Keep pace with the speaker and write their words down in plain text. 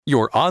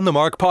Your On the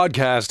Mark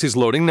podcast is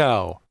loading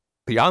now.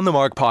 The On the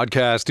Mark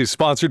podcast is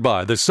sponsored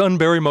by the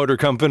Sunbury Motor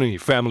Company,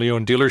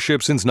 family-owned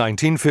dealership since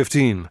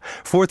 1915,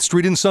 4th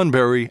Street in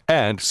Sunbury,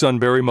 and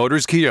Sunbury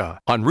Motors Kia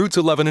on routes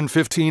 11 and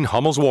 15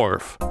 Hummel's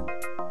Wharf.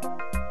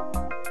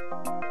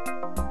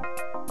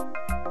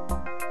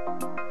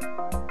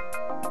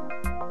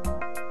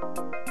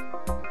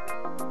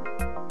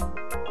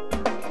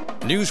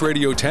 News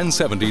Radio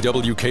 1070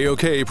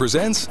 WKOK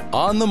presents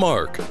On the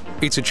Mark.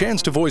 It's a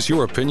chance to voice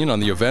your opinion on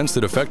the events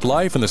that affect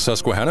life in the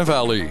Susquehanna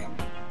Valley.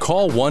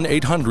 Call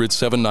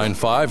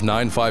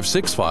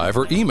 1-800-795-9565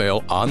 or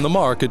email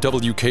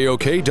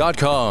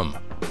onthemark@wkok.com.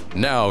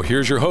 Now,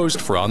 here's your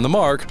host for On the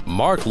Mark,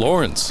 Mark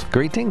Lawrence.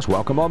 Greetings.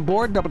 Welcome on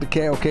board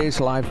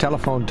WKOK's live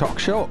telephone talk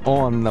show,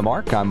 On the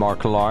Mark. I'm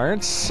Mark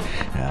Lawrence.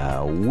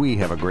 We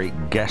have a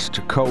great guest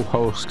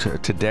co-host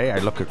today. I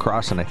look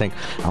across and I think,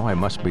 it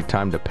must be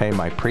time to pay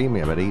my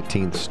premium at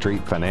 18th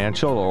Street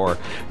Financial or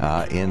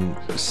in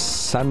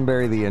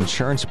Sunbury, the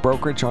insurance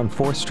brokerage on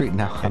 4th Street.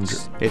 Now,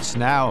 it's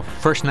now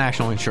First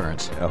National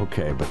Insurance.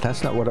 Okay, but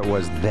that's not what it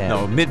was then.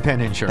 No, Mid-Penn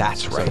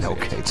Insurance. That's right.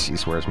 Okay,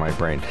 geez, where's my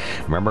brain?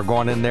 Remember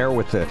going in there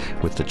with the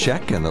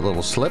check and the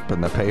little slip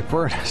and the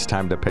paper, and it's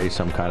time to pay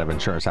some kind of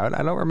insurance. I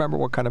don't remember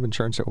what kind of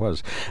insurance it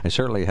was. I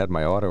certainly had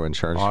my auto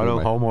insurance.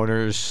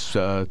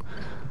 Homeowners,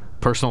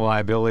 personal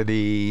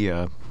liability.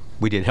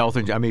 We did health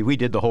insurance. We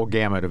did the whole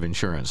gamut of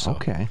insurance. So.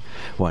 Okay.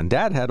 Well, and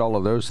Dad had all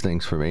of those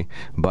things for me,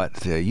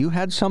 but you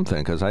had something,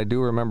 because I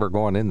do remember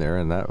going in there,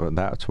 and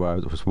that's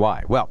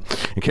why. Well,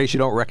 in case you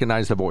don't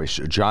recognize the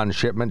voice, John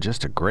Shipman,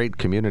 just a great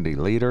community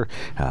leader.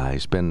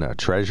 He's been a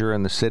treasurer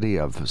in the city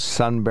of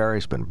Sunbury.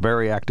 He's been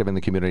very active in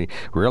the community,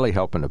 really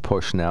helping to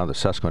push now the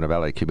Susquehanna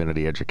Valley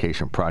Community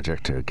Education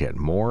Project to get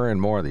more and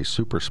more of these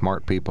super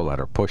smart people that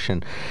are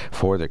pushing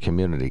for the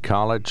community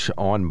college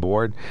on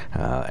board,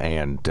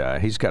 and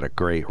he's got a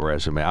great resume.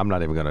 I'm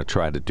not even going to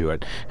try to do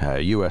it.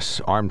 U.S.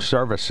 Armed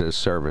Services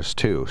service,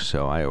 too.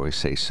 So I always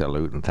say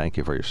salute and thank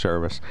you for your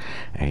service.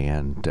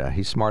 And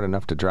he's smart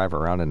enough to drive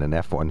around in an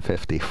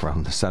F-150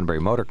 from the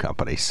Sunbury Motor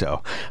Company.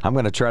 So I'm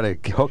going to try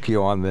to hook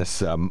you on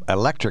this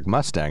electric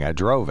Mustang. I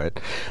drove it.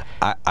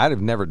 I'd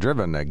have never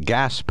driven a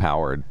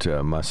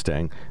gas-powered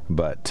Mustang,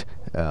 but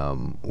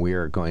we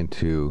are going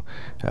to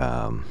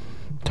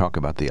talk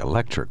about the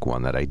electric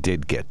one that I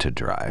did get to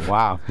drive.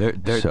 Wow.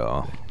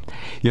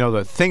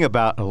 The thing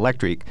about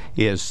electric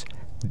is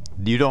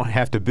you don't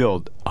have to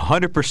build.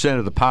 100%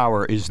 of the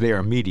power is there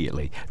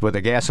immediately. With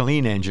a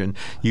gasoline engine,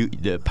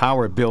 the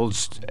power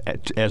builds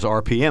as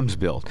RPMs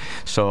build.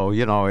 So,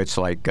 it's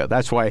like,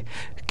 that's why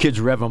kids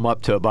rev them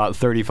up to about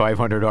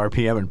 3,500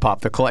 RPM and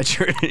pop the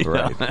clutch.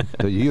 Right.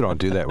 So you don't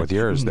do that with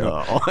yours,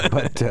 though. No.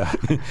 But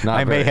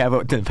I may have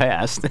it in the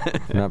past.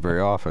 Not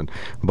very often.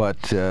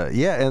 But,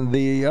 and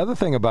the other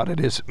thing about it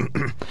is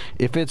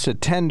if it's a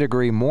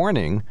 10-degree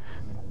morning,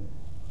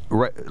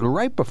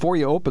 right before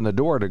you open the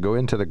door to go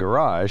into the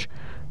garage,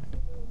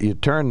 you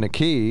turn the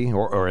key,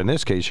 or in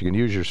this case, you can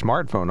use your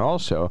smartphone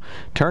also,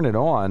 turn it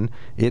on.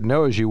 It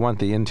knows you want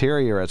the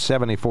interior at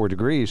 74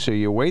 degrees, so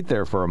you wait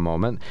there for a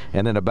moment,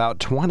 and in about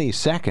 20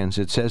 seconds,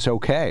 it says,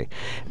 okay.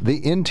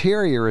 The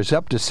interior is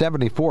up to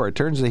 74. It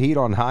turns the heat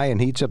on high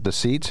and heats up the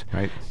seats.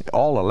 Right.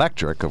 All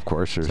electric, of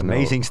course. It's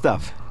amazing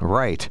stuff.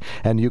 Right.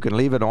 And you can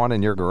leave it on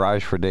in your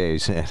garage for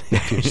days,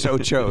 if you so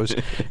chose,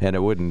 and it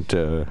wouldn't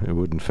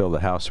fill the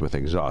house with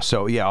exhaust.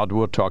 So,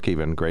 we'll talk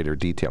even greater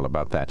detail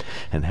about that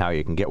and how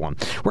you can get one.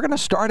 We're going to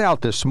start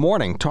out this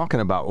morning talking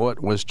about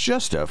what was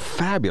just a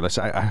fabulous,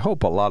 I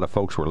hope a lot of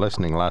folks were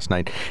listening last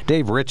night.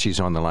 Dave Ritchie's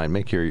on the line.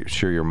 Make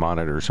sure your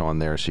monitor's on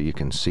there so you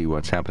can see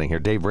what's happening here.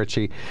 Dave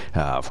Ritchie,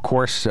 of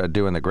course,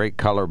 doing the great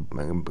color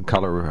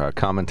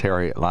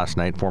commentary last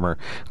night, former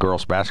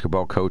girls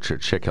basketball coach at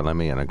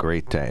Shikellamy and a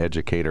great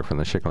educator from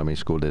the Shikellamy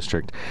School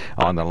District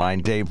on the line.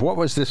 Dave, what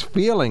was this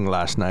feeling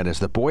last night as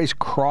the boys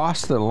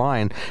crossed the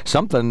line,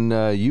 something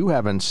you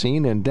haven't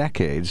seen in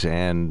decades,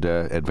 and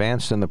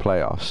advanced in the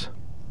playoffs?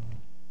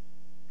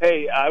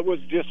 Hey, it was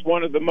just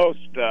one of the most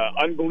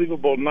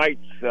unbelievable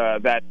nights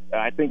that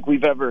I think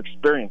we've ever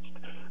experienced.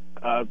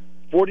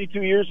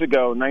 42 years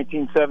ago,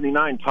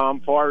 1979, Tom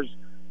Farr's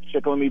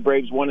Shikellamy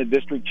Braves won a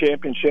district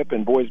championship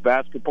in boys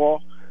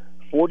basketball.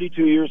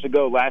 42 years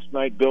ago, last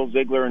night, Bill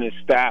Ziegler and his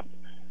staff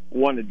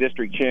won the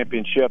district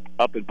championship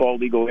up at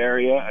Bald Eagle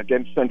area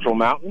against Central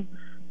Mountain,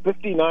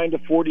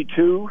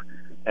 59-42,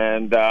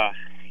 and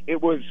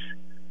it was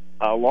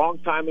a long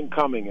time in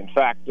coming. In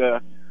fact,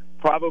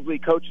 probably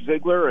Coach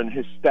Ziegler and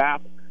his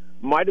staff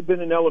might have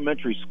been in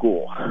elementary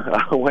school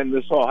when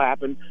this all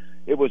happened.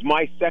 It was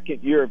my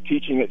second year of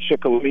teaching at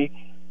Shikellamy,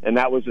 and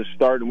that was a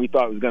start, and we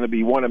thought it was going to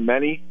be one of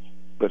many.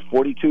 But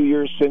 42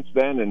 years since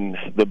then, and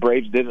the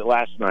Braves did it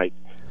last night.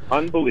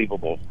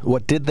 Unbelievable.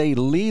 What, did they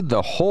lead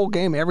the whole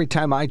game? Every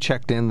time I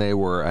checked in, they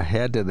were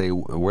ahead.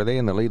 Were they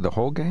in the lead the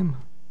whole game?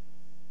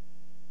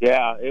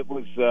 Yeah, it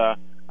was.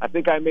 I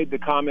think I made the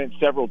comment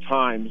several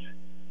times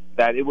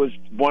that it was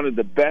one of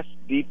the best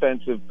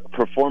defensive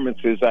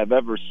performances I've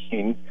ever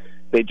seen.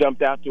 They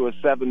jumped out to a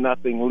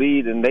 7-0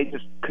 lead, and they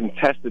just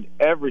contested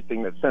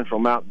everything that Central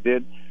Mountain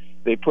did.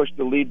 They pushed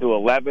the lead to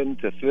 11,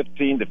 to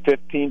 15, to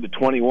 15, to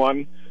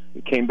 21.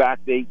 It came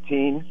back to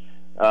 18.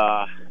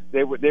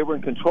 They were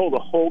in control the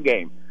whole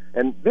game.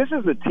 And this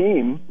is a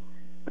team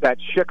that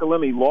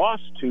Shikellamy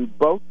lost to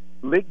both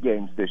league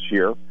games this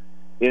year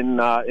in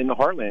the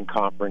Heartland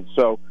Conference.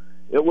 So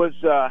it was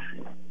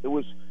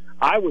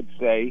I would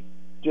say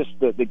just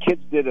the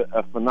kids did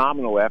a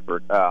phenomenal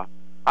effort. I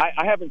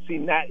haven't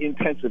seen that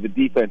intense of a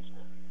defense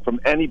from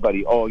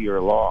anybody all year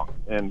long.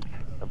 And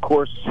of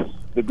course,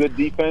 the good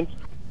defense,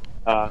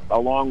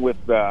 along with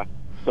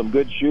some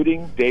good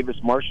shooting. Davis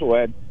Marshall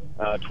had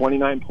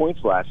 29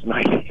 points last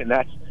night, and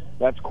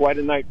that's quite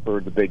a night for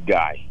the big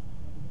guy.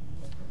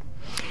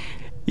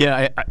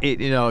 Yeah,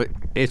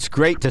 it's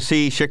great to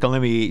see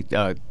Shikellamy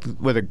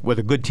with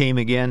a good team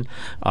again.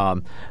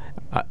 I'm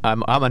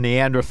a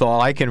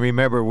Neanderthal. I can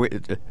remember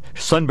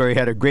Sunbury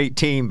had a great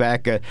team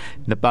back in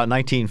about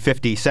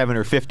 1957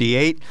 or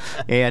 58,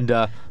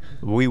 and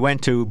we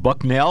went to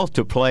Bucknell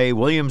to play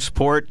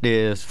Williamsport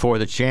for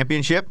the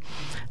championship,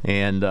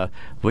 and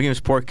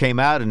Williamsport came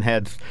out and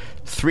had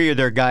three of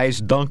their guys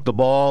dunk the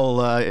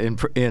ball in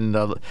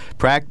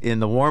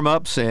the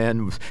warm-ups,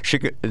 and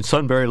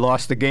Sunbury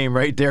lost the game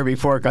right there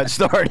before it got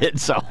started.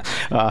 So,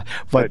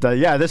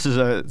 yeah, this is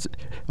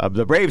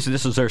the Braves.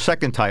 This is their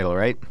second title,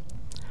 right?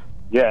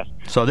 Yes.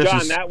 So this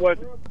John, that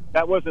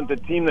wasn't the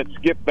team that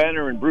Skip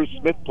Benner and Bruce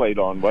Smith played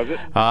on, was it?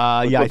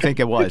 Yeah, I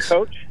think it was.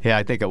 Coach? Yeah,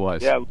 I think it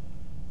was.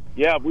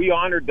 Yeah, we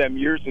honored them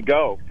years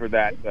ago for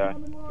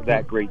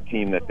that great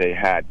team that they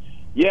had.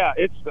 Yeah,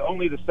 it's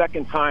only the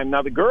second time.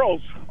 Now the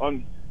girls,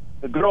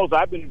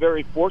 I've been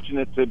very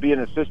fortunate to be an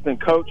assistant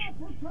coach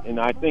in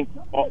I think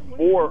 4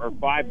 or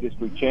 5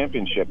 district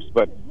championships.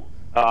 But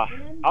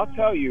I'll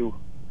tell you,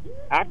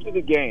 after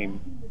the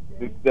game,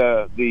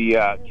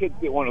 the kids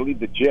didn't want to leave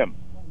the gym.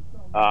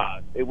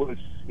 It was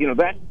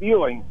that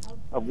feeling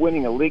of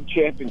winning a league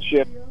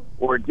championship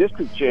or a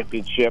district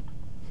championship.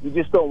 You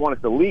just don't want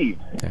it to leave.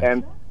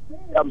 And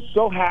I'm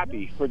so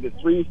happy for the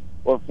 3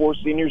 or 4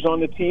 seniors on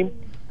the team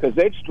because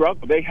they've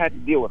struggled. They had to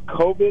deal with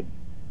COVID.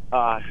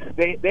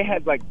 They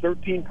had like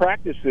 13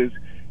 practices,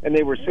 and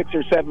they were 6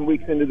 or 7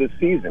 weeks into the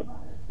season.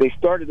 They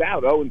started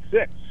out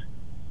 0-6,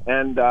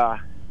 and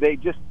they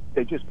just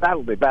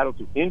battled. They battled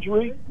through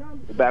injury.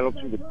 They battled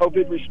through the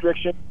COVID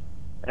restriction,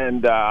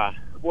 and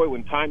boy,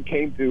 when time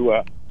came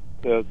to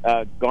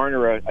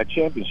garner a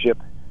championship,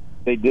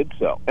 they did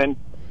so. And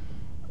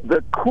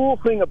the cool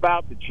thing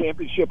about the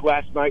championship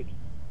last night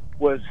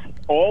was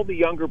all the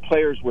younger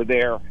players were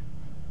there.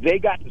 They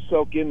got to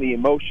soak in the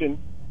emotion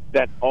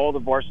that all the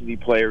varsity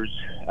players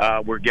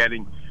were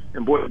getting.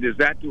 And boy, does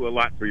that do a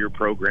lot for your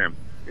program.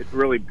 It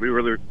really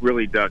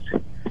does.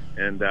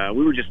 And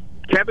we were just,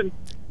 Kevin,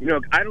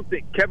 I don't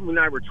think, Kevin and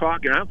I were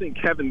talking, I don't think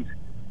Kevin's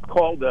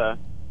called a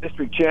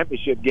district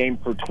championship game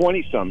for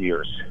 20-some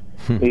years.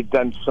 They've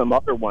done some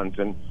other ones.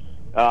 And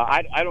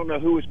I don't know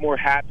who was more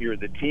happier,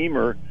 the team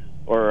or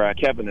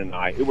Kevin and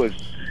I. It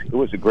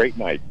was a great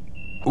night.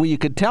 Well, you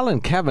could tell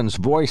in Kevin's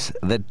voice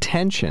the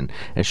tension.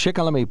 As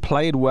Shikellamy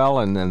played well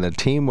and the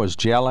team was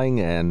gelling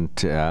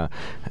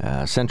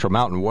and Central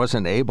Mountain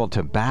wasn't able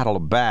to battle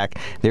back,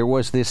 there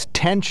was this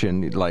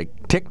tension, like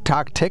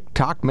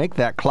tick-tock, make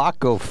that clock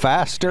go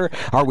faster.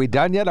 Are we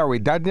done yet? Are we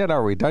done yet?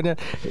 Are we done yet?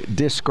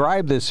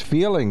 Describe this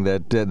feeling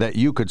that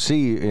you could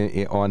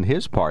see on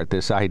his part,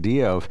 this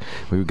idea of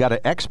we've got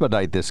to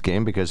expedite this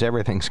game because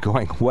everything's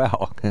going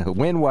well.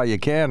 Win while you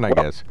can, I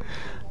guess.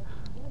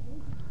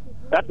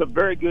 That's a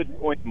very good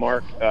point,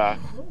 Mark.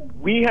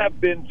 We have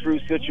been through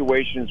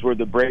situations where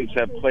the Braves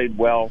have played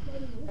well,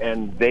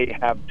 and they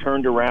have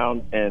turned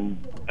around and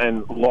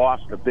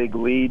lost a big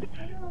lead.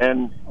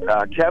 And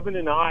Kevin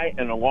and I,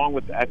 and along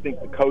with, I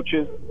think, the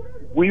coaches,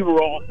 we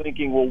were all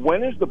thinking, well,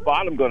 when is the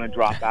bottom going to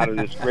drop out of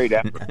this great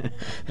effort?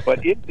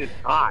 But it did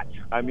not.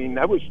 I mean,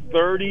 that was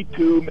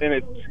 32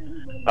 minutes.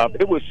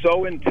 It was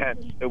so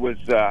intense. It was,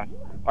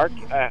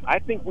 I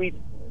think we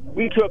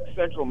took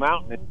Central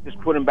Mountain and just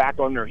put them back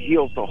on their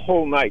heels the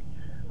whole night.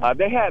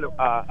 They had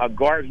a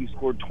guard who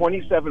scored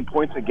 27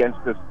 points against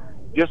us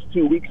just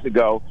 2 weeks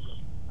ago.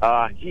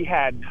 He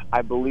had,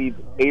 I believe,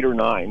 8 or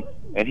 9,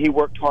 and he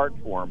worked hard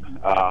for him.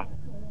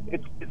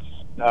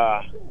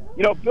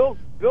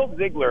 Bill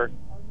Ziegler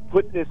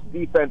put this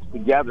defense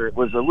together. It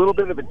was a little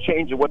bit of a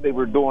change of what they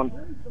were doing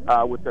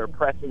with their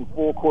pressing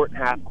full court and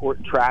half court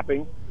and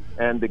trapping,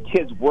 and the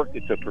kids worked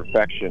it to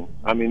perfection.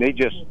 I mean, they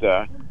just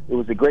it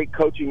was a great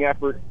coaching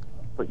effort.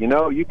 But,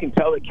 you can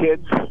tell the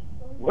kids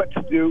what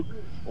to do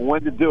and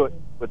when to do it,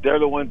 but they're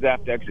the ones that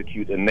have to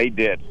execute, and they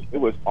did. It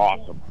was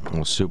awesome.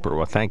 Well, super.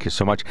 Well, thank you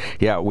so much.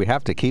 Yeah, we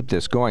have to keep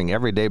this going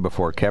every day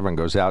before Kevin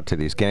goes out to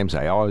these games.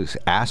 I always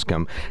ask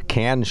him,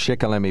 can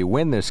Shikellamy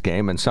win this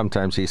game? And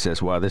sometimes he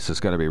says, well, this is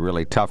going to be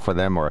really tough for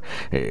them, or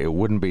it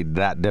wouldn't be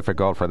that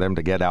difficult for them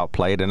to get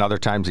outplayed. And other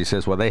times he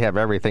says, well, they have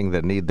everything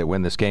they need to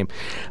win this game.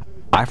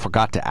 I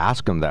forgot to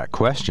ask him that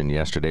question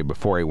yesterday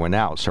before he went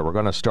out, so we're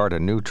going to start a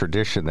new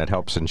tradition that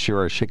helps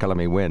ensure a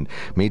Shikellamy win.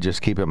 Me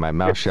just keeping my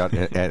mouth shut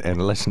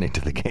and listening to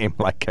the game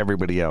like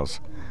everybody else.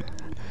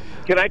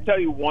 Can I tell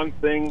you one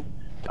thing?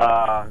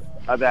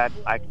 that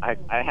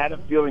I had a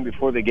feeling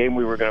before the game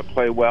we were going to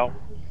play well.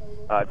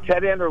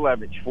 Ted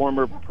Anderlevich,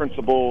 former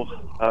principal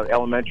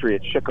elementary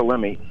at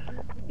Shikellamy,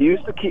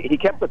 he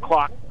kept the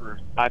clock for,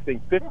 I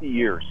think, 50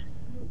 years.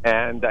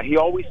 And he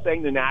always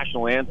sang the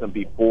national anthem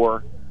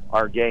before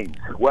our games.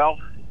 Well,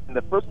 in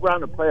the first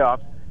round of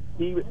playoffs,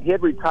 he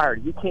had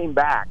retired. He came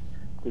back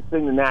to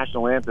sing the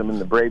national anthem, and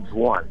the Braves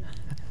won.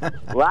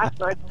 Last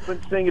night, he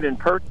couldn't sing it in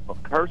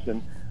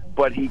person,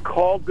 but he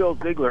called Bill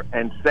Ziegler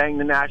and sang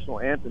the national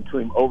anthem to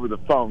him over the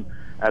phone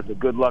as a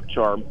good luck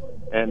charm.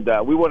 And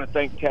we want to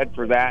thank Ted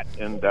for that.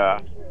 And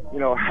you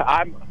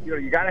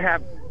got to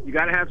have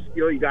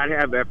skill, you got to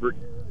have effort,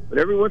 but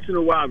every once in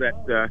a while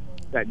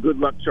that good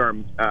luck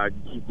charm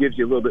gives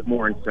you a little bit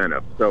more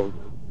incentive. So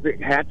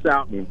hats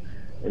out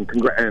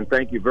and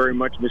thank you very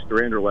much, Mr.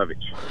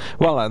 Anderlevich.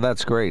 Well,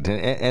 that's great,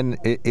 and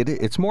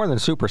it's more than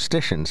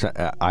superstitions.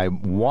 I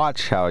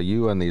watch how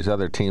you and these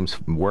other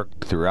teams work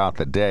throughout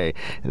the day,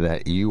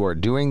 that you are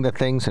doing the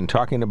things and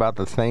talking about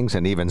the things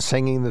and even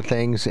singing the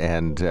things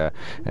and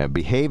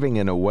behaving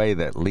in a way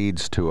that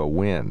leads to a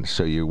win.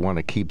 So you want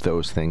to keep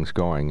those things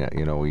going.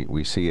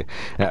 We see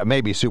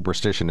maybe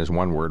superstition is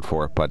one word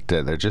for it, but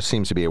there just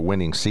seems to be a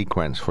winning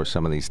sequence for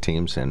some of these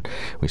teams, and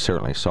we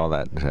certainly saw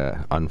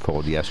that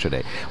unfold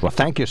yesterday. Well,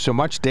 thank you so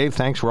much, Dave.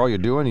 Thanks for all you're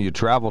doing. You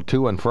travel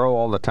to and fro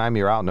all the time.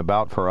 You're out and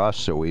about for us,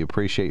 so we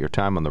appreciate your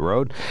time on the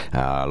road.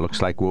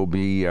 Looks like we'll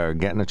be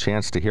getting a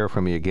chance to hear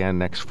from you again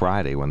next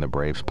Friday when the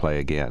Braves play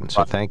again.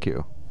 So thank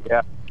you.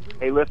 Yeah.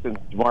 Hey, listen,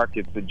 Mark,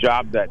 it's a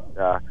job that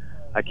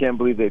I can't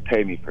believe they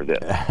pay me for this.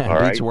 All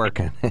right? It's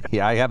working.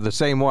 Yeah, I have the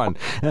same one,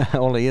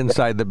 only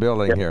inside the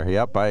building here.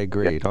 Yep, I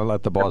agree. Don't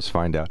let the boss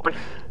find out.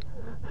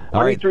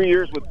 23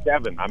 years with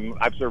Kevin.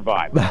 I've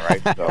survived. All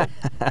right. So.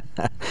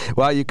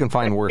 Well, you can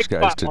find worse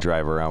guys to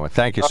drive around with.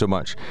 Thank you so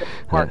much.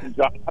 Have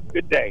a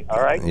good day.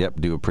 All right.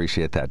 Yep, do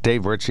appreciate that.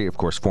 Dave Ritchie, of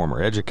course,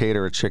 former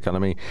educator at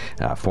Shikellamy,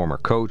 former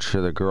coach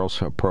of the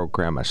girls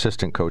program,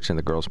 assistant coach in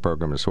the girls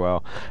program as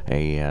well,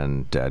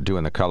 and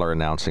doing the color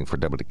announcing for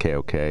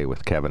WKOK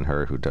with Kevin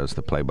Hurd, who does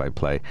the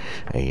play-by-play,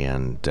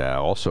 and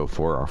also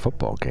for our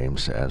football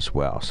games as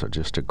well. So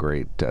just a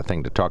great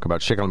thing to talk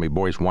about. Shikellamy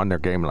boys won their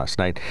game last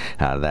night.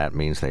 That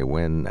means they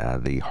win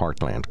the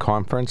Heartland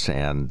Conference,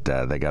 and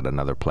they got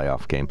another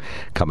playoff game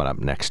coming up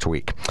next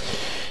week.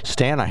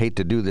 Stan, I hate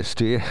to do this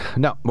to you.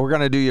 No, we're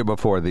going to do you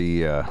before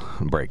the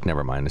break.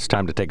 Never mind. It's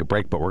time to take a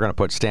break, but we're going to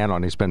put Stan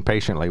on. He's been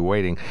patiently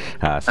waiting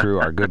through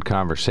our good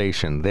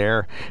conversation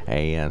there,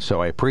 and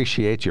so I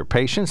appreciate your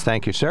patience.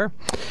 Thank you, sir.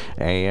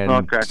 And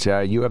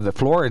okay. You have the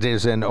floor. It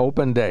is an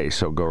open day,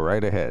 so go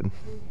right ahead.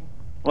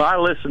 Well, I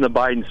listened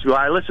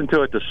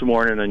to it this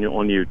morning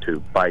on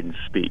YouTube, Biden's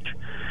speech.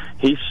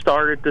 He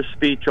started the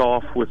speech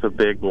off with a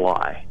big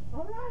lie.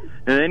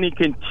 And then he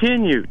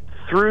continued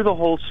through the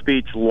whole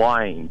speech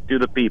lying to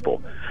the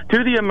people.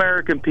 To the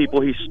American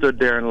people, he stood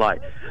there and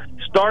lied.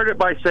 Started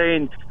by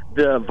saying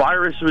the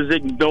virus was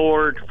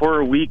ignored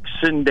for weeks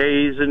and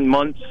days and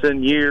months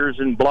and years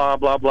and blah,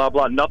 blah, blah,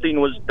 blah.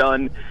 Nothing was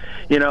done,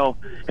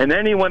 And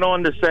then he went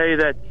on to say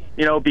that,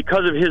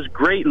 because of his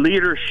great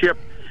leadership,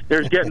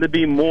 there's getting to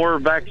be more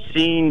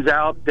vaccines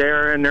out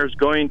there and there's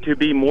going to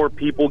be more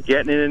people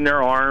getting it in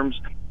their arms.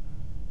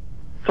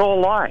 It's all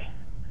a lie.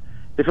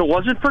 If it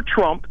wasn't for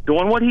Trump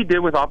doing what he did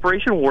with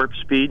Operation Warp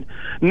Speed,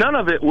 none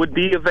of it would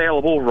be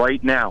available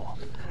right now.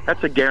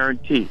 That's a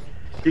guarantee.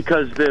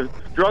 Because the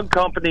drug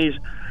companies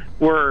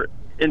were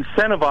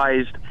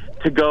incentivized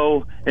to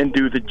go and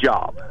do the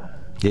job.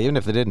 Yeah, even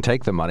if they didn't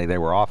take the money, they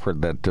were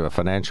offered that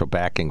financial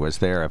backing was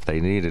there if they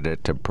needed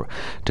it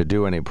to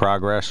do any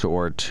progress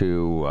or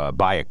to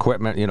buy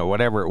equipment,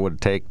 whatever it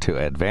would take to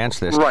advance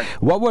this. Right.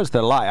 What was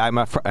the lie?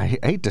 I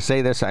hate to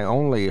say this. I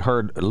only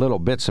heard little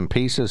bits and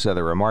pieces of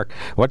the remark.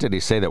 What did he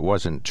say that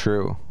wasn't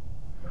true?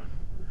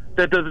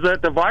 That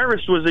the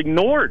virus was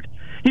ignored.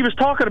 He was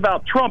talking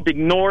about Trump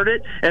ignored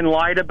it and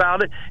lied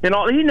about it, and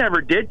all. He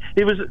never did.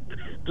 It was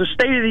the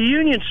State of the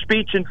Union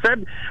speech in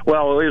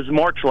Well, it was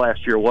March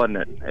last year, wasn't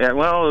it?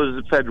 Well, it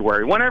was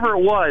February. Whenever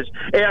it was,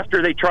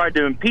 after they tried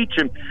to impeach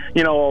him,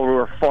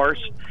 over a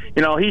farce.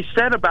 He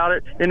said about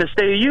it in the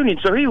State of the Union,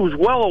 so he was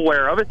well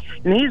aware of it,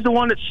 and he's the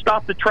one that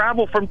stopped the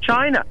travel from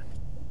China.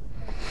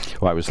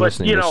 Well, I was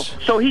listening.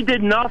 So he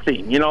did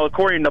nothing,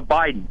 according to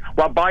Biden,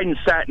 while Biden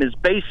sat in his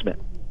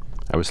basement.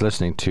 I was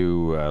listening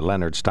to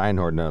Leonard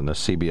Steinhorn on the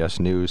CBS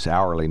News,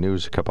 hourly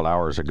news, a couple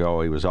hours ago.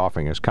 He was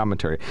offering his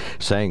commentary,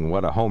 saying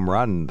what a home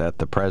run that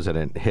the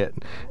president hit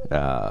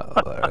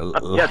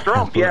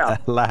Trump,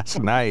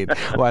 last night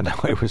when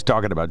he was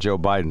talking about Joe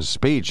Biden's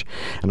speech.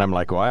 And I'm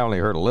like, well, I only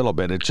heard a little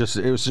bit. It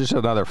was just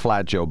another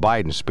flat Joe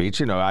Biden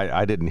speech.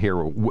 I didn't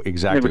hear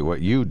exactly what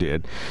you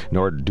did,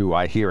 nor do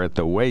I hear it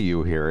the way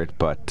you hear it.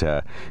 But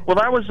well,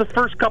 that was the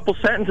first couple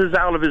sentences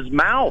out of his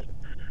mouth.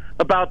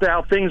 About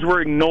how things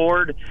were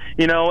ignored,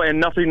 and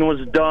nothing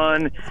was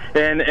done,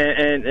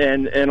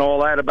 and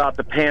all that about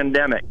the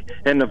pandemic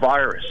and the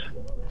virus.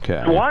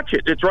 Okay. Watch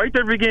it. It's right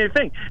there at the beginning of the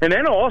thing. And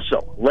then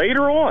also,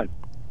 later on,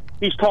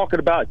 he's talking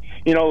about,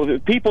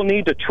 people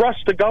need to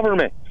trust the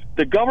government.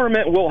 The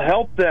government will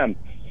help them.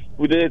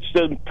 It's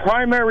the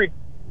primary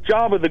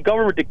job of the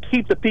government to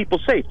keep the people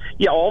safe.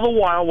 Yeah, all the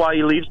while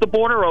he leaves the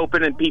border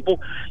open and people,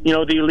 the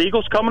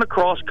illegals coming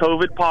across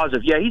COVID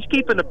positive. Yeah, he's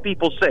keeping the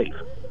people safe.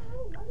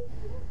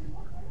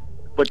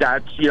 But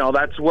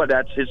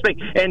that's his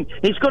thing. And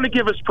he's going to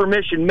give us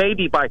permission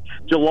maybe by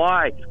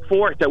July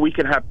 4th that we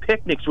can have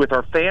picnics with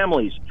our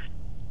families.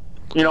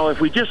 If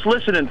we just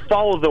listen and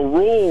follow the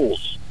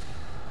rules.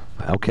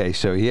 Okay,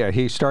 so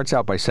he starts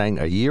out by saying,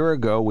 a year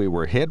ago we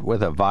were hit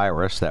with a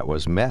virus that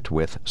was met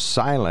with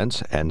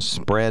silence and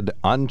spread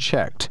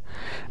unchecked.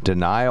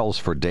 Denials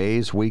for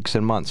days, weeks,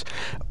 and months.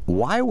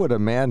 Why would a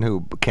man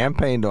who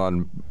campaigned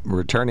on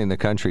returning the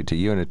country to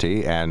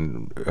unity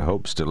and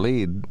hopes to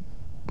lead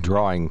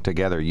drawing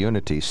together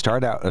unity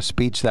start out a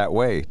speech that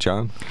way,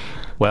 John?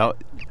 Well,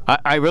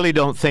 I really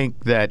don't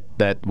think that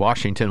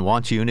Washington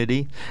wants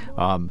unity.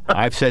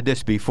 I've said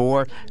this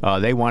before.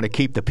 They want to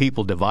keep the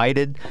people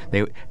divided.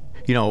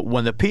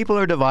 When the people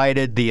are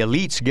divided, the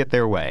elites get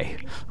their way,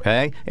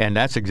 okay? And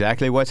that's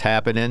exactly what's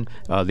happening.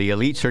 The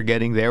elites are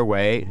getting their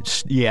way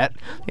yet,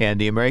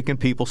 and the American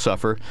people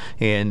suffer.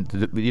 And,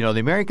 the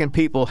American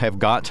people have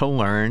got to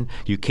learn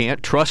you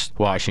can't trust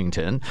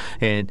Washington.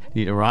 And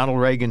Ronald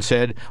Reagan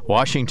said,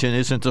 Washington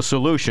isn't the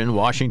solution,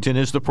 Washington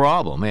is the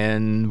problem.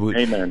 And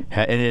Amen.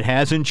 And it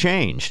hasn't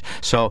changed.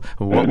 So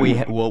what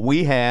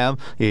we have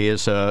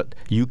is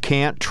you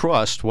can't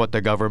trust what the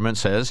government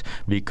says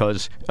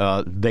because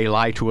they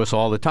lie to us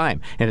all the time.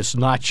 And it's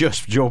not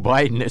just Joe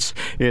Biden,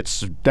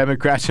 it's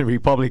Democrats and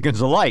Republicans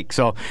alike.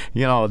 So,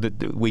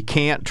 we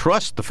can't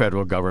trust the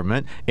federal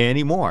government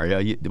anymore.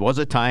 There was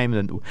a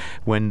time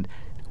when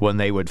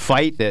they would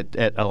fight at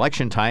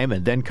election time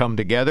and then come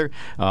together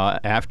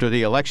after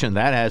the election.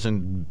 That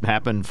hasn't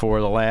happened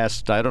for the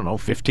last,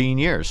 15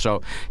 years.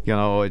 So,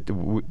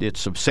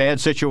 it's a sad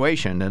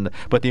situation.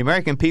 But the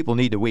American people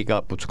need to wake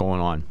up what's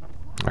going on.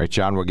 All right,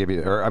 John,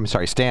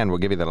 Stan will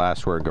give you the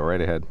last word. Go right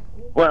ahead.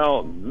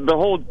 Well, the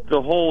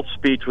whole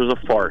speech was a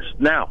farce.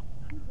 Now,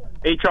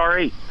 H.R.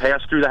 8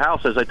 passed through the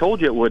House, as I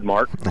told you it would,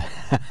 Mark.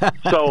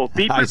 So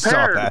be prepared. I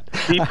saw that.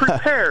 Be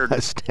prepared.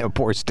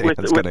 Poor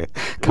Stan's going to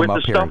come up here and club me. With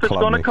the stuff that's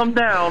going to come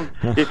down.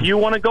 If you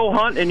want to go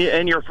hunt and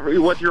you're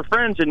with your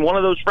friends, and one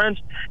of those friends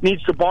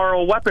needs to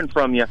borrow a weapon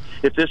from you,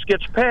 if this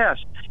gets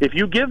passed, if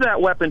you give that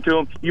weapon to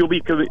him, you'll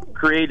be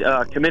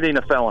committing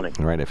a felony.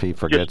 Right. If he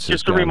forgets his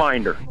just gun. A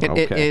reminder.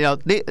 Okay.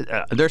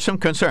 There's some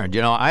concern.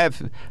 I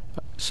have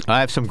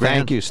some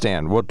Thank you,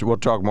 Stan. We'll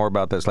talk more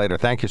about this later.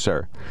 Thank you,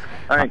 sir.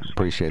 Thanks.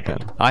 Appreciate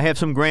that. I have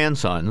some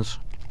grandsons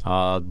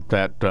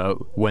that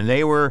when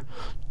they were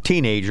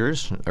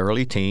teenagers,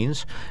 early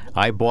teens,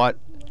 I bought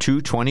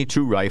 2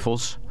 .22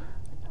 rifles,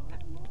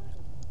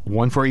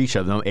 one for each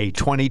of them, a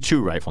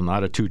 .22 rifle,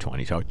 not a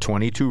 .220, so a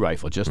 .22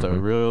 rifle, just a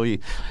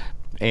really,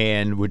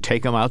 and would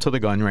take them out to the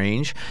gun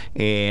range,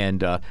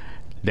 and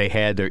they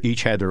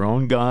each had their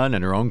own gun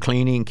and their own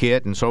cleaning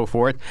kit and so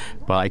forth,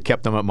 but I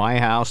kept them at my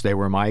house. They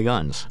were my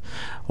guns.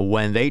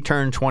 When they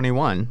turned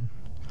 21,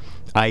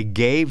 I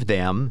gave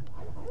them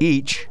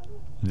each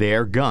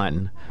their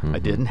gun. I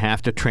didn't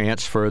have to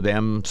transfer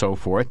them, so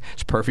forth.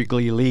 It's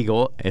perfectly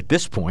legal at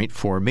this point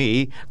for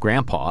me,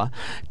 Grandpa,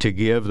 to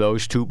give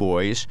those 2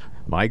 boys,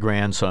 my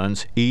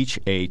grandsons, each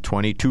a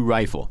 .22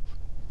 rifle.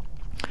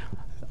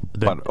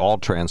 But all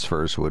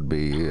transfers would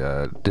be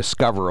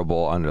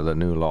discoverable under the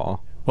new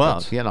law.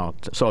 Well,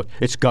 so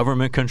it's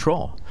government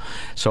control.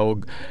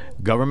 So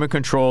government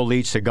control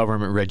leads to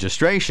government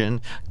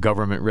registration.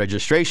 Government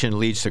registration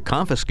leads to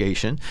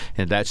confiscation,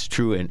 and that's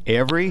true in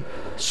every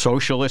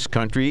socialist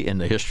country in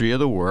the history of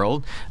the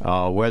world,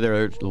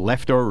 whether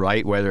left or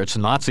right, whether it's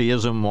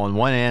Nazism on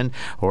one end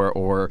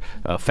or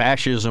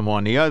fascism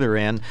on the other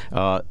end,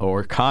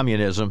 or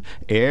communism.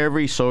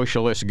 Every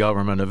socialist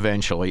government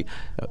eventually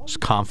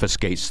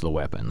confiscates the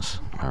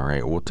weapons. All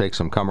right, we'll take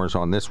some comers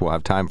on this. We'll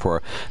have time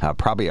for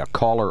probably a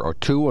caller or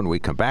two when we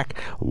come back.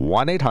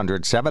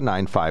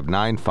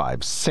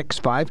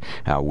 1-800-795-9565.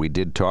 We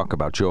did talk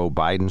about Joe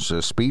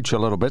Biden's speech a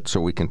little bit, so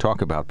we can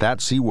talk about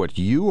that, see what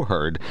you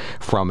heard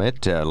from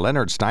it.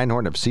 Leonard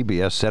Steinhorn of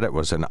CBS said it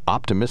was an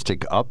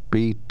optimistic,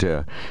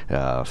 upbeat,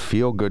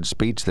 feel-good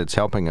speech that's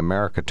helping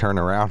America turn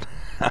around.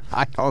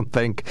 I don't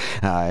think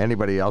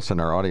anybody else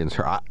in our audience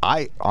heard.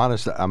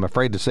 I'm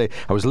afraid to say,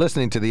 I was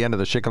listening to the end of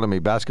the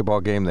Shikellamy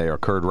basketball game. They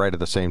occurred right at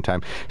the same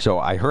time. So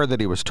I heard that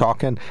he was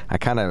talking.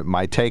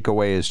 My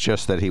takeaway is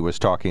just that he was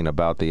talking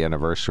about the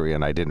anniversary,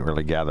 and I didn't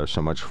really gather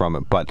so much from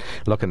it. But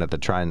looking at the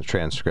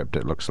transcript,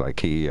 it looks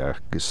like he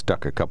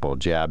stuck a couple of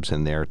jabs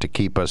in there to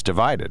keep us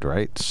divided,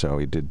 right? So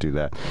he did do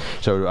that.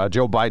 So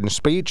Joe Biden's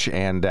speech,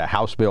 and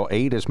House Bill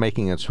 8 is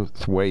making its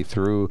way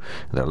through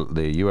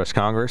the U.S.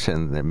 Congress,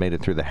 and it made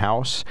it through the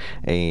House.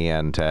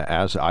 And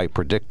as I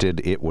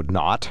predicted, it would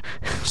not.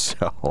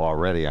 So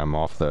already I'm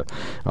off the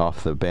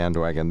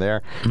bandwagon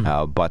there.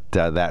 But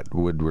that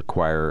would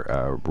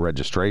require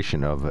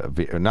registration of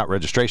not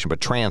registration, but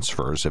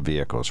transfers of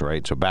vehicles,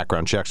 right? So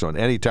background checks on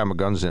any time a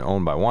gun's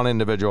owned by one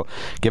individual,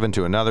 given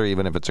to another,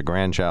 even if it's a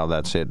grandchild,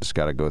 that's it. It's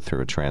got to go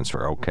through a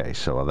transfer. Okay,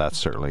 so that's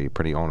certainly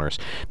pretty onerous.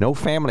 No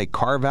family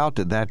carve-out.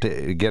 Did that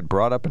get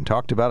brought up and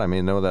talked about? I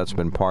mean, I know that's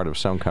been part of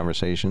some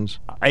conversations.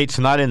 It's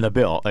not in the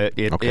bill.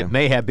 It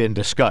may have been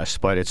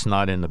discussed, but it's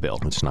not in the bill.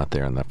 It's not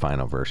there in the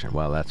final version.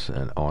 Well, that's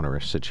an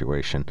onerous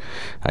situation.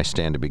 I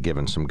stand to be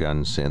given some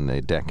guns in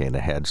the decade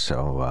ahead,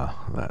 so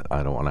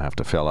I don't want to have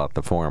to fill out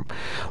the form.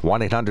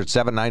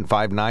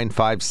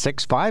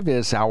 1-800-795-9565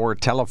 is our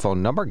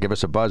telephone number. Give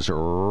us a buzz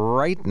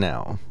right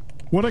now.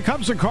 When it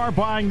comes to car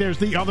buying, there's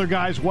the other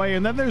guy's way,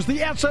 and then there's the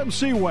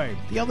SMC way.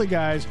 The other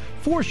guys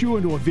force you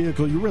into a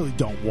vehicle you really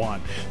don't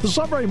want. The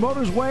Sunbury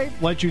Motors way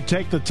lets you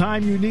take the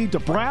time you need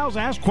to browse,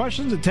 ask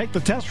questions, and take the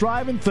test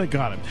drive and think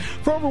on it.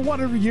 For over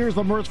 100 years,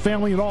 the Mertz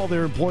family and all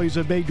their employees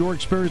have made your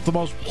experience the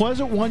most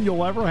pleasant one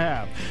you'll ever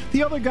have.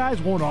 The other guys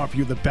won't offer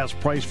you the best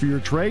price for your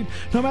trade,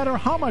 no matter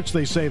how much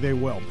they say they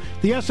will.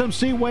 The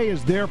SMC way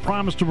is their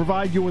promise to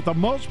provide you with the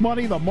most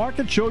money the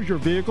market shows your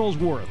vehicle is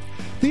worth.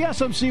 The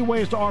SMC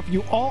way is to offer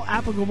you all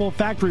applicable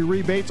factory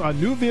rebates on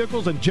new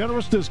vehicles and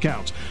generous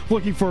discounts.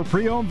 Looking for a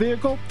pre-owned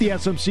vehicle? The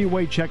SMC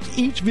way checks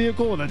each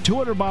vehicle in a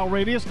 200-mile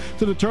radius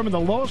to determine the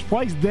lowest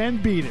price,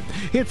 then beat it.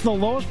 It's the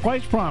lowest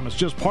price promise,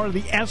 just part of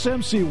the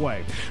SMC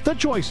way. The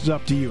choice is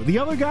up to you, the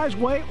other guy's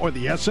way or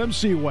the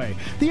SMC way.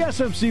 The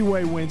SMC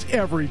way wins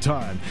every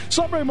time.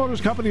 Sunbury Motors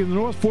Company in the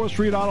North 4th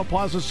Street Auto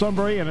Plaza,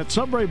 Sunbury, and at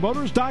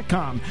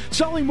sunburymotors.com.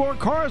 Selling more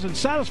cars and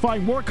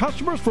satisfying more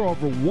customers for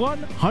over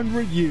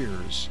 100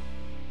 years.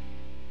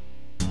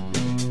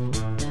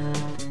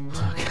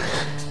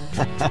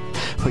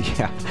 Well,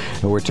 yeah,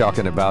 we're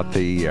talking about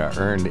the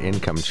Earned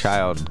Income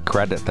Child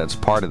Credit that's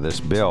part of this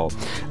bill.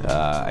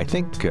 I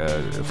think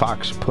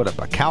Fox put up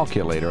a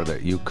calculator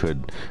that you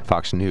could,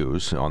 Fox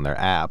News on their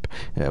app,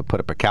 put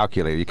up a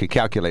calculator. You could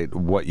calculate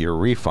what your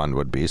refund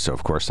would be. So,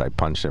 of course, I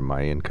punched in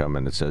my income,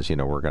 and it says,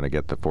 we're going to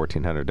get the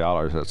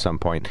 $1,400 at some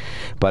point.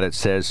 But it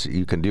says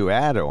you can do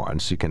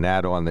add-ons. You can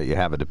add on that you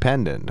have a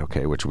dependent,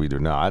 okay, which we do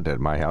not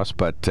at my house.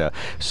 But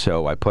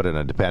so I put in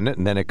a dependent,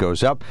 and then it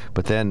goes up.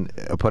 But then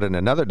I put in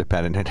another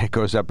dependent, and it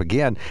goes up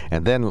again,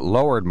 and then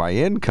lowered my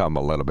income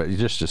a little bit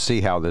just to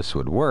see how this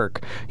would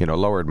work.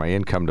 Lowered my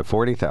income to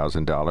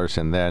 $40,000,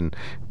 and then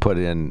put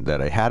in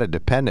that I had a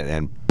dependent,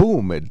 and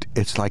boom,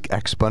 it's like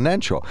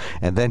exponential.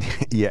 And then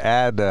you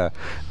add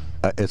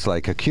it's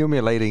like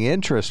accumulating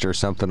interest or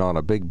something on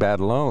a big bad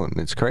loan.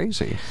 It's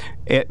crazy.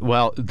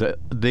 The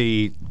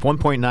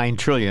 $1.9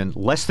 trillion,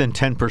 less than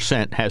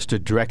 10% has to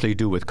directly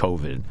do with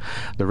COVID.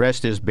 The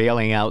rest is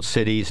bailing out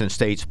cities and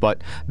states,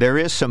 but there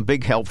is some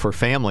big help for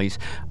families.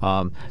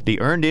 The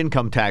Earned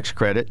Income Tax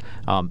Credit.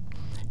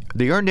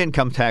 The Earned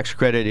Income Tax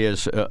Credit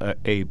is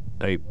a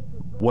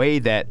way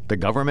that the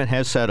government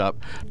has set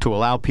up to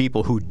allow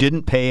people who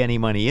didn't pay any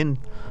money in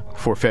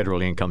for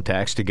federal income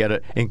tax to get an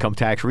income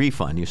tax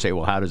refund. You say,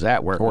 well, how does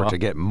that work? Or to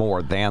get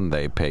more than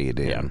they paid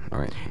in. Yeah.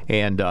 Right.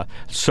 And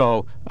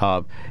so,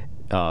 a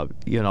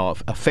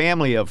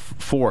family of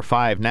 4 or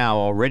 5 now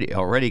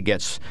already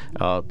gets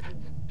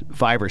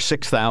 $5,000 or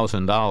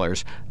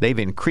 $6,000. They've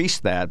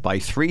increased that by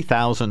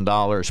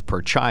 $3,000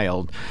 per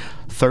child,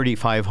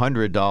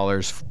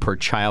 $3,500 per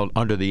child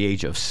under the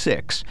age of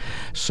 6.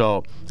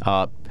 So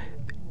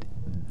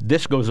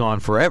this goes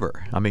on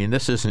forever. I mean,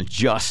 this isn't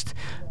just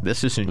a new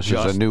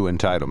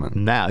entitlement.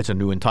 Now it's a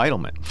new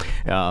entitlement.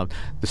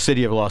 The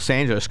city of Los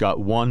Angeles got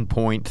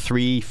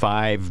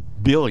 $1.35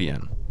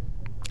 billion,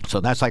 so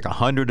that's like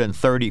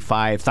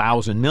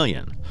 135,000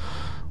 million.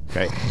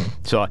 Okay,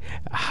 so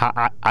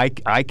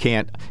I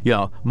can't.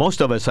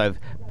 Most of us have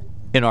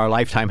in our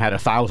lifetime had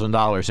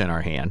 $1,000 in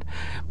our hand.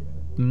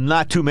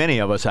 Not too many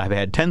of us have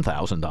had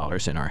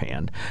 $10,000 in our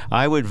hand.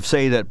 I would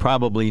say that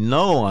probably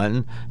no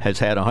one has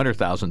had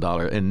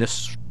 $100,000, and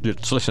this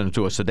that's listening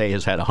to us today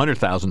has had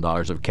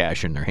 $100,000 of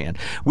cash in their hand.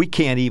 We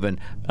can't even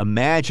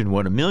imagine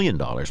what $1 million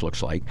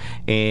looks like,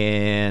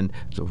 and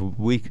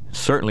we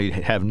certainly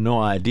have no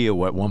idea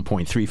what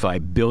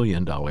 $1.35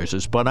 billion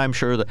is. But I'm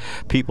sure the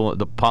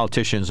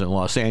politicians in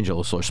Los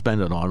Angeles are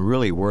spending on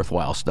really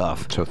worthwhile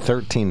stuff. So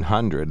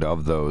 1,300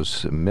 of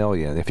those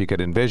million, if you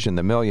could envision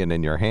the million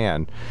in your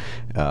hand,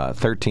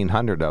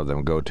 1,300 of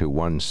them go to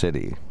one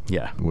city.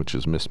 Yeah. Which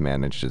has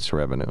mismanaged its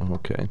revenue.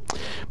 Okay.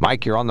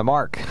 Mike, you're on the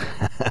mark.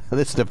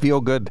 This is the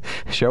feel-good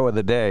show of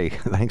the day.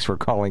 Thanks for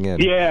calling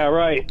in. Yeah,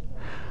 right.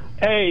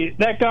 Hey,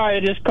 that guy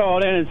that just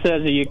called in and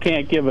says that you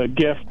can't give a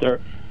gift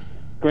or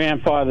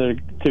grandfather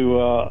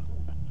to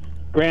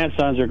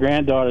grandsons or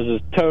granddaughters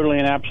is totally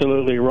and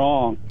absolutely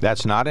wrong.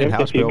 That's not in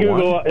House Bill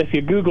 1? If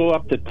you Google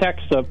up the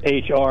text of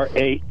H.R.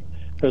 8,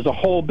 there's a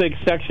whole big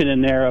section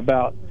in there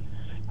about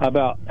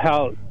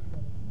how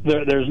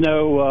there's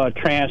no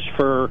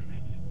transfer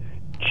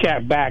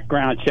check,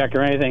 background check,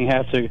 or anything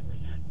has to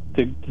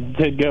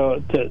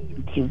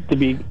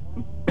be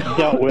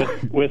dealt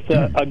with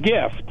a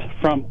gift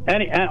from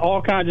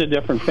all kinds of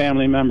different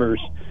family members.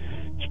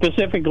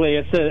 Specifically,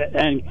 it said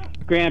and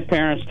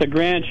grandparents to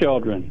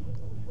grandchildren.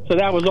 So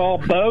that was all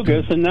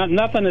bogus, and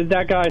nothing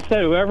that guy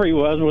said, whoever he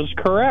was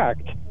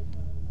correct.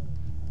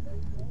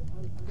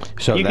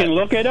 So you can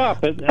look it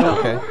up.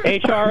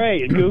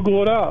 HRA.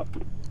 Google it up.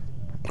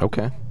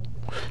 Okay.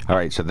 All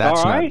right, so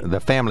that's right. not the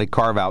family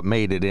carve-out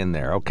made it in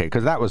there. Okay,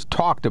 because that was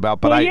talked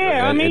about, but Well,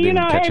 I mean,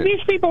 didn't catch hey, it.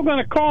 these people are going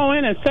to call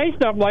in and say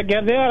stuff like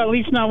that. They ought to at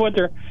least know what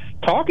they're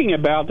talking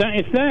about, don't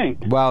you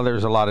think? Well,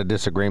 there's a lot of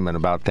disagreement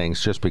about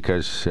things just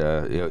because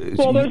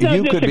well, there's no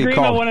you could be disagreement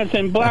called when it's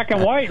in black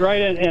and white,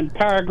 right? In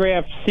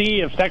paragraph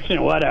C of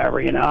section whatever,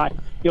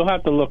 you'll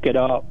have to look it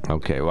up.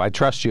 Okay, well, I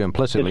trust you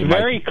implicitly. It's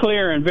very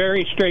clear and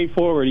very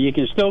straightforward. You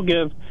can still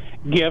give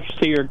gifts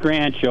to your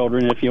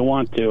grandchildren if you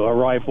want to, a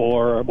rifle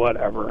or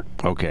whatever.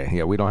 Okay,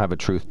 yeah, we don't have a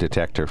truth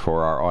detector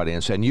for our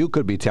audience, and you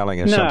could be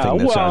telling us something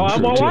that's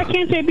untrue. Well, too. why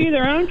can't they be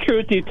their own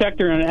truth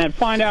detector and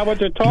find out what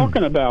they're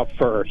talking about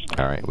first?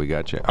 All right, we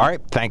got you. All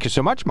right, thank you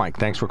so much, Mike.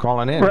 Thanks for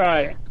calling in.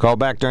 Right. Call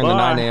back during the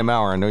Bye. 9 a.m.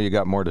 hour. I know you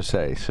got more to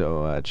say,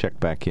 so check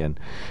back in.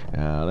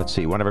 Let's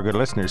see. One of our good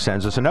listeners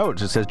sends us a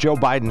note. It says Joe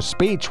Biden's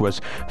speech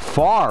was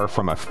far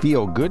from a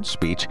feel-good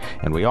speech,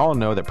 and we all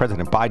know that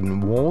President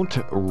Biden won't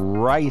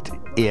write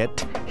it.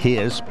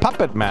 His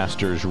puppet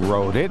masters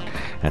wrote it,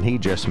 and he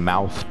just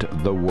mouthed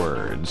the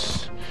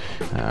words.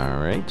 All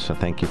right, so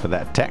thank you for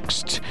that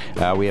text.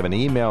 We have an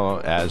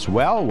email as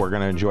well. We're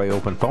going to enjoy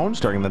open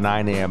phones during the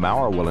 9 a.m.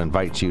 hour. We'll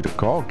invite you to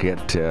call,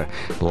 get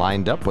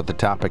lined up with the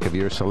topic of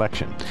your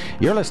selection.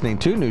 You're listening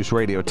to News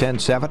Radio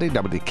 1070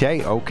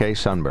 WKOK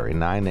Sunbury,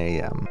 9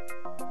 a.m.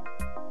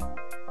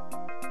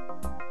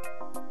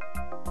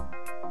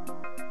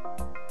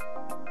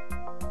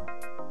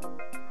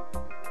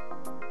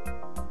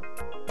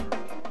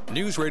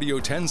 News Radio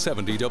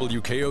 1070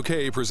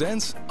 WKOK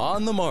presents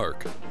On the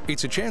Mark.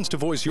 It's a chance to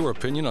voice your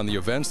opinion on the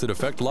events that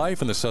affect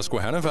life in the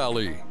Susquehanna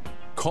Valley.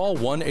 Call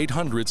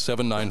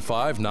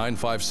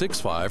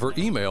 1-800-795-9565 or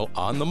email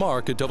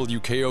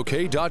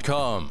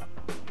onthemark@wkok.com.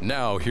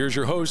 Now, here's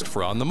your host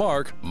for On the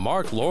Mark,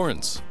 Mark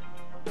Lawrence.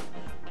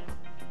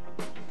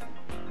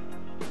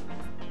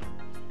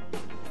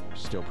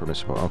 Still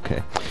permissible,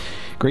 okay.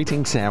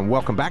 Greetings and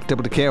welcome back to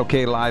the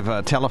WKOK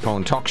Live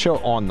telephone talk show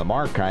On the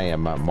Mark. I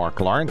am Mark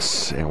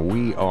Lawrence, and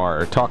we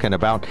are talking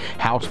about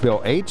House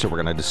Bill 8, so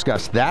we're going to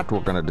discuss that. We're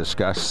going to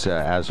discuss,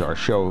 as our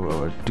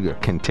show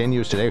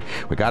continues today,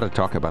 we got to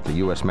talk about the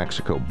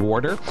U.S.-Mexico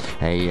border,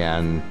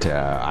 and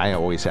I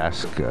always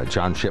ask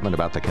John Shipman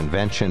about the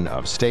Convention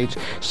of States,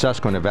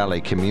 Susquehanna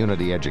Valley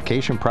Community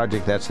Education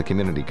Project. That's the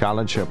community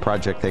college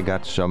project. They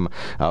got some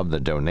of the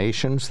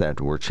donations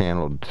that were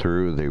channeled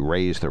through the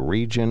Raise the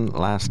Region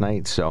last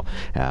night, so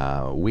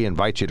we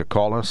invite you to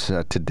call us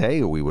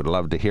today. We would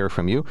love to hear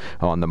from you.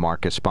 On the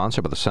Mark is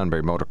sponsored by the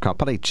Sunbury Motor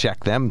Company.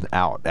 Check them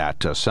out at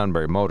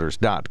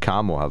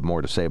sunburymotors.com. We'll have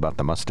more to say about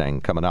the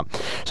Mustang coming up.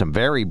 Some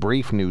very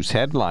brief news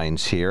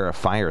headlines here. A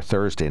fire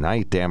Thursday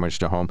night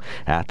damaged a home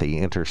at the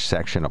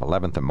intersection of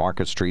 11th and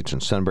Market Streets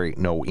in Sunbury.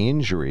 No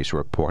injuries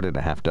reported.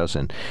 A half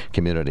dozen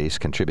communities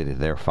contributed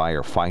their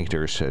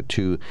firefighters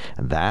to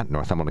that.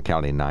 Northumberland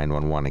County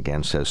 911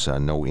 again says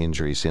no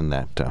injuries in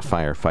that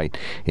firefight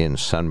in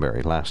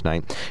Sunbury last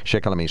night.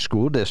 Shikellamy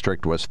School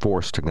District was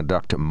forced to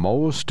conduct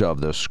most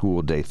of the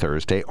school day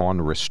Thursday on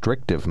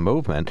restrictive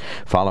movement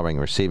following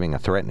receiving a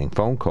threatening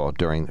phone call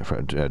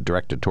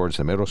directed towards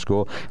the middle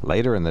school.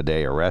 Later in the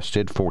day,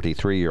 arrested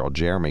 43-year-old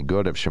Jeremy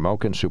Good of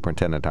Shamokin.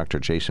 Superintendent Dr.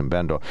 Jason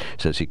Bendel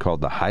says he called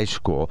the high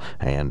school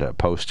and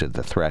posted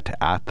the threat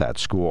at that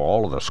school.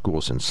 All of the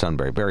schools in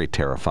Sunbury, very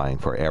terrifying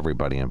for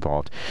everybody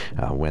involved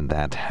when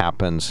that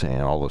happens,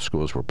 and all the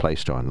schools were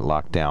placed on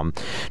lockdown.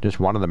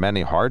 Just one of the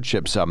many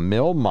hardships a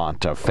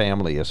Millmont family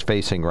is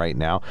facing right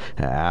now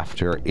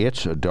after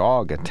its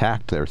dog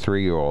attacked their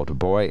 3-year-old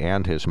boy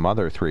and his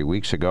mother 3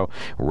 weeks ago.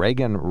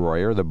 Reagan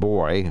Royer, the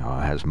boy,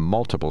 has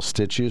multiple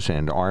stitches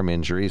and arm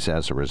injuries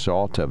as a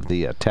result of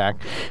the attack.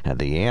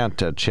 The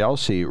aunt,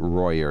 Chelsea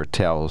Royer,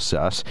 tells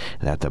us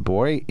that the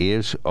boy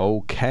is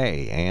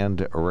okay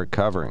and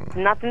recovering.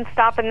 Nothing's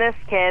stopping this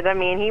kid. I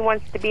mean, he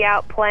wants to be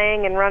out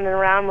playing and running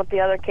around with the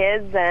other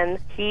kids, and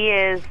he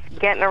is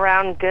getting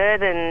around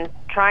good and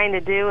trying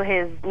to do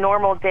his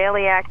normal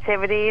daily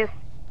activities.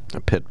 A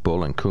pit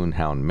bull and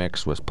coonhound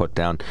mix was put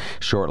down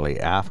shortly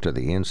after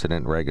the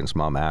incident. Reagan's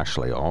mom,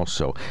 Ashley,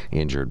 also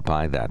injured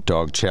by that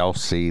dog.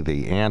 Chelsea,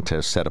 the aunt,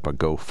 has set up a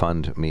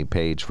GoFundMe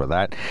page for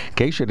that. In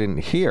case you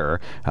didn't hear,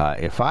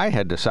 if I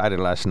had decided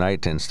last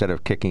night, instead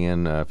of kicking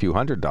in a few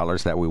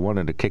 $100s, that we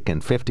wanted to kick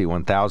in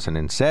 $51,000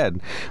 instead,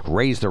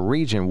 Raise the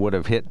Region would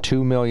have hit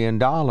 $2 million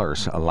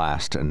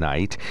last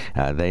night.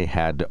 They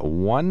had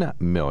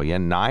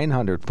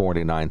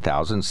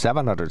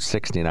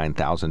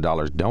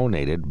 $1,949,769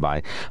 donated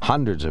by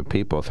hundreds of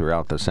people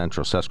throughout the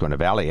central Susquehanna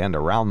Valley and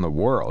around the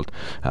world.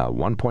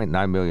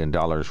 $1.9 million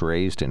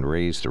raised in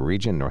Raise the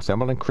Region.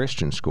 Northumberland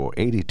Christian School,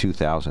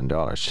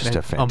 $82,000. Just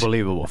a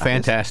unbelievable.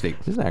 Fantastic.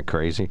 Isn't that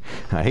crazy?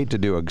 I hate to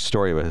do a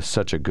story with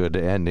such a good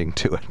ending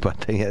to it,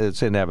 but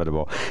it's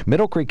inevitable.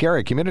 Middle Creek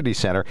Area Community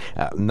Center,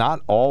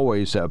 not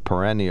always a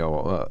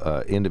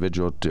perennial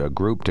individual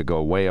group to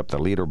go way up the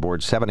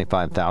leaderboard.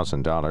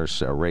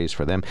 $75,000 raised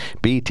for them.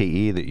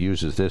 BTE, that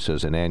uses this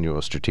as an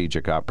annual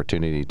strategic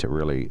opportunity to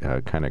really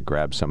kind trying to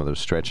grab some of those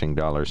stretching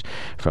dollars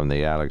from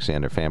the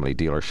Alexander family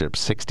dealership.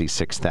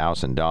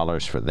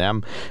 $66,000 for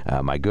them.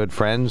 My good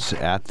friends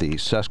at the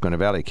Susquehanna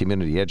Valley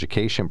Community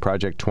Education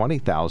Project,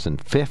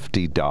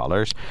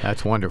 $20,050.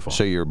 That's wonderful.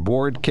 So your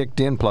board kicked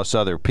in, plus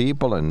other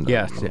people and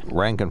Yes.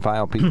 rank and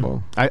file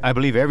people. I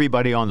believe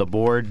everybody on the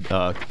board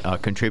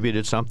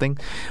contributed something.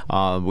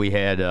 We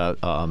had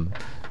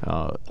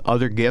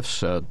other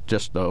gifts,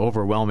 just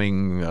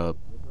overwhelming.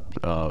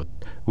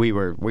 We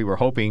were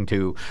hoping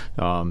to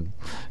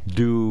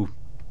do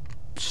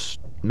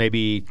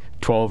maybe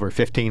 12 or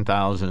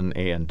 15,000,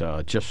 and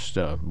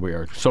we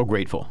are so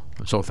grateful,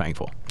 so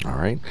thankful. All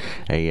right,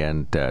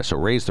 and so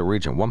raise the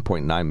region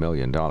 $1.9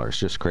 million,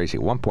 just crazy.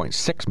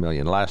 $1.6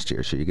 million last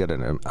year, so you get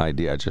an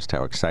idea just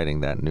how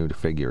exciting that new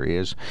figure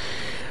is.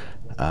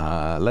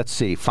 Let's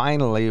see.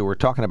 Finally, we're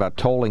talking about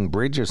tolling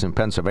bridges in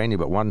Pennsylvania,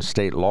 but one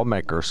state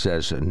lawmaker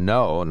says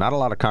no. Not a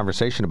lot of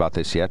conversation about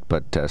this yet,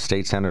 but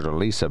State Senator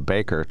Lisa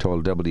Baker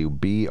told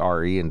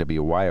WBRE and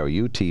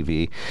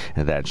WYOU-TV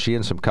that she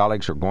and some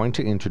colleagues are going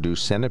to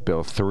introduce Senate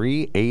Bill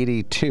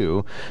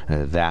 382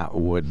 that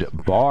would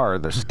bar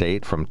the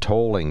state from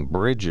tolling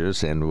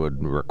bridges and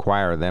would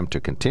require them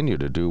to continue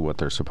to do what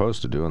they're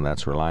supposed to do, and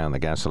that's rely on the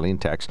gasoline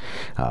tax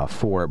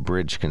for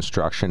bridge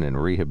construction and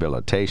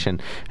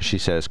rehabilitation. She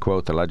says,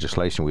 quote, "The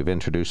legislation we've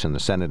introduced in the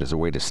Senate is a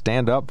way to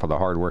stand up for the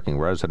hardworking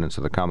residents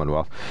of the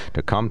Commonwealth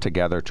to come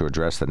together to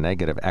address the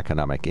negative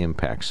economic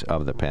impacts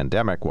of the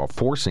pandemic while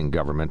forcing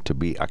government to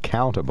be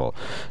accountable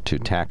to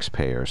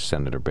taxpayers,"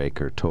 Senator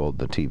Baker told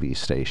the TV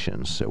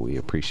stations. So we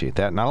appreciate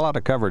that. Not a lot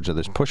of coverage of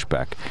this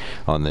pushback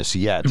on this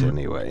yet,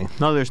 anyway.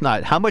 No, there's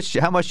not. How much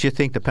do you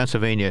think the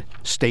Pennsylvania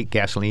state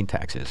gasoline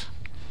tax is?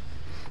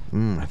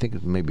 I think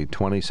it's maybe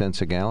 20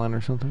 cents a gallon or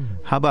something.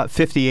 How about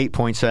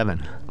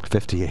 58.7?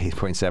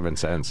 58.7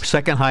 cents.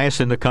 Second highest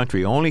in the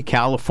country. Only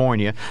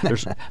California.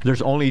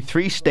 There's only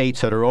 3 states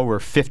that are over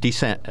 50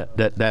 cent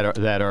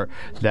that are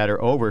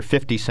over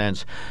 50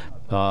 cents.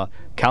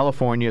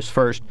 California's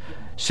first,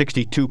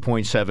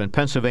 62.7.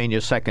 Pennsylvania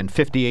second,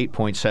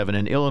 58.7,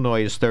 and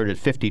Illinois is third at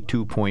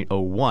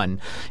 52.01.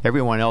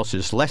 Everyone else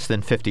is less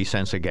than 50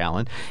 cents a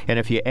gallon. And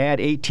if you add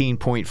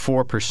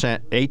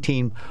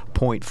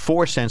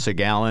 18.4 cents a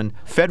gallon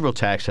federal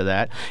tax to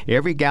that,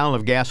 every gallon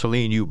of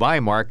gasoline you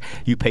buy, Mark,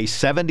 you pay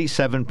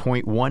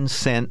 77.1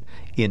 cents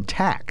in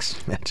tax.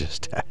 That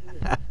just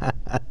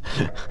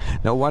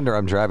no wonder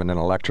I'm driving an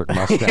electric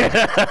Mustang.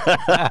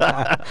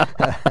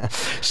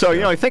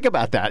 So, think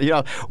about that.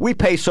 We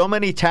pay so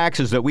many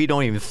taxes that we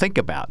don't even think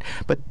about.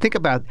 But think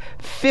about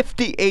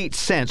 58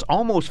 cents,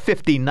 almost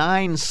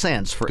 59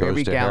 cents for Goes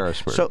every to gallon.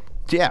 Harrisburg. So,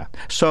 yeah.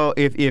 So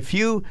if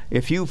you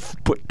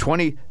put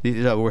 20,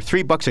 we're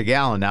 $3 a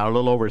gallon now, a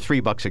little over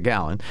 $3 a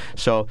gallon.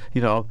 So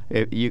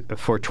if you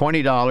for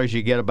 $20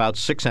 you get about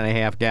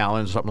 6.5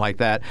 gallons, something like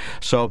that.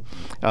 So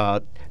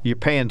you're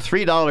paying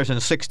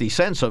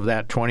 $3.60 of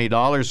that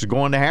 $20 is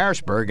going to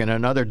Harrisburg, and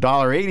another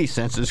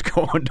 $1.80 is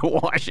going to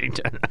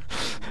Washington.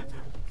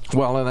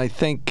 Well, and I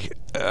think,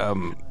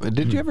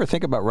 did you ever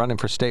think about running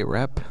for state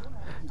rep?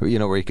 Where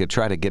you could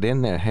try to get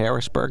in there,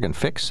 Harrisburg, and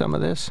fix some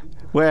of this?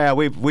 Well,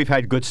 we've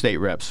had good state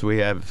reps. We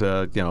have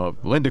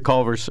Linda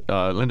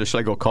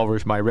Schlegel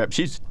Culver's my rep.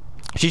 She's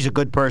a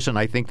good person.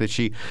 I think that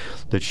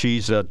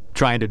she's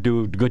trying to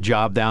do a good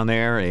job down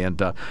there,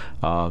 and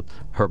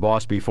her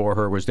boss before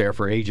her was there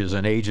for ages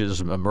and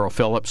ages, Merle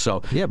Phillips.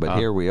 So yeah, but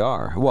here we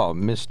are. Well,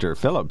 Mr.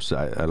 Phillips,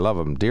 I love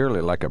him dearly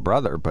like a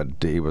brother, but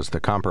he was the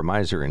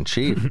compromiser in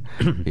chief.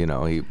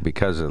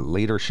 Because of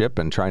leadership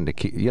and trying to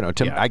keep.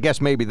 I guess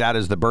maybe that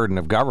is the burden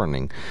of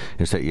governing,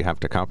 is that you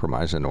have to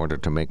compromise in order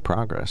to make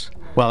progress.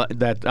 Well,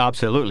 that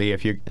absolutely.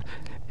 If you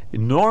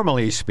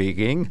normally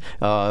speaking,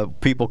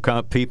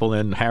 people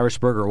in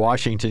Harrisburg or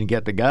Washington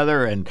get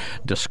together and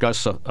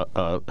discuss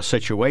a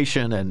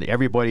situation, and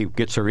everybody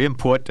gets their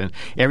input, and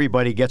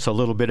everybody gets a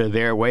little bit of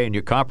their way, and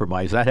you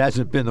compromise. That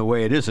hasn't been the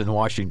way it is in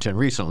Washington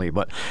recently,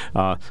 but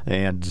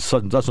and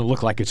it doesn't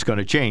look like it's going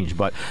to change.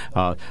 But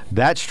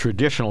that's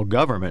traditional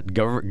government.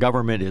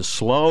 Government is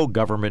slow.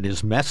 Government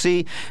is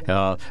messy.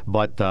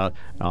 But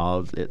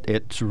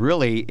it's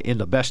really in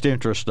the best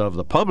interest of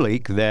the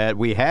public that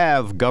we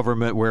have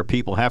government where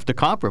people have to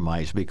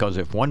compromise, because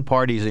if one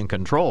party's in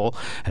control,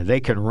 they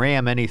can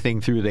ram anything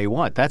through they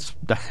want. That's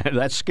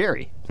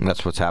scary. And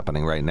that's what's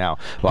happening right now.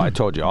 Well, I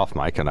told you off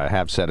mic, and I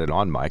have said it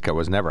on mic, I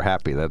was never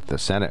happy that the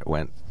Senate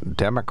went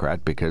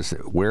Democrat, because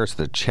where's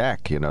the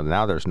check?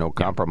 Now there's no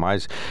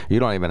compromise. You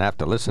don't even have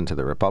to listen to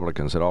the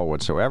Republicans at all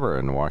whatsoever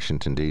in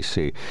Washington,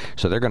 D.C.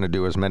 So they're going to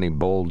do as many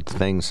bold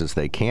things as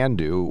they can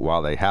do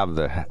while they have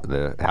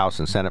the House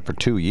and Senate for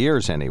 2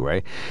 years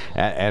anyway,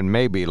 and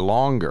maybe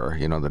longer.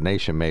 The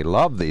nation may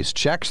love these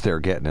checks they're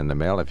getting in the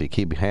mail if you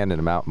keep handing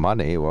them out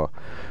money. Well,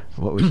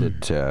 what was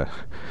it?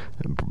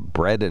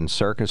 Bread and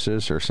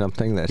circuses or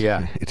something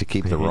to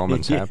keep the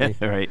Romans happy.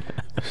 Right.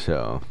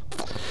 So,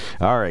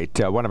 All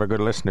right. One of our good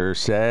listeners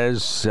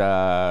says,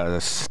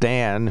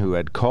 Stan, who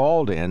had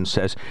called in,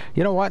 says,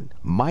 you know what?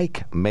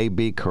 Mike may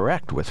be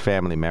correct with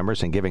family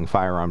members and giving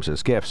firearms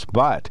as gifts,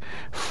 but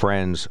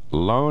friends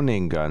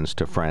loaning guns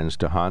to friends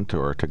to hunt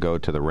or to go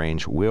to the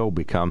range will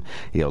become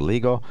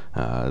illegal.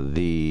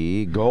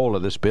 The goal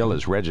of this bill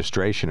is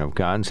registration of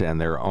guns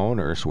and their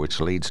owners, which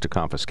leads to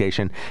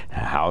confiscation.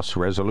 House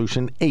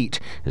Resolution 8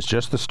 is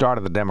just the start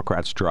of the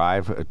Democrats'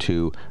 drive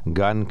to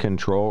gun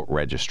control,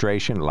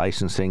 registration,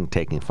 licensing,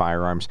 taking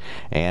firearms,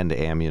 and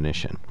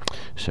ammunition.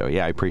 So,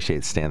 yeah, I appreciate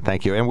it, Stan.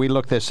 Thank you. And we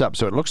looked this up,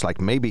 so it looks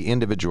like maybe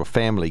individual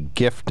family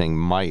gifting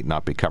might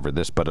not be covered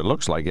this, but it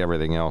looks like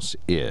everything else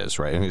is,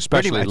 right? And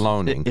especially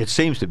loaning. It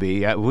seems to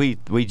be.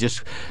 We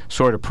just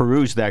sort of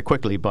perused that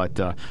quickly, but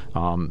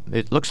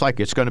it looks like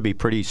it's going to be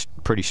pretty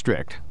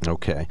strict.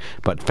 Okay.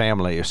 But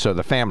family, so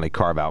the family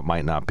carve-out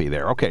might not be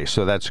there. Okay,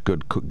 so that's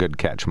good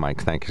catch,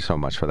 Mike. Thank you so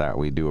much for that.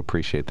 We do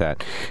appreciate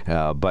that.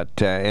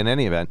 But in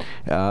any event,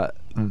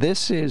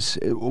 this is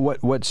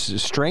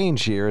what's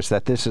strange here is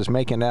that this is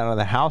making it out of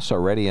the House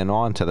already and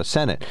on to the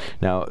Senate.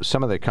 Now,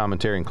 some of the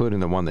commentary, including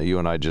the one that you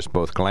and I just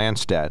both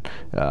glanced at,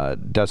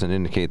 doesn't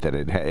indicate that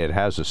it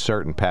has a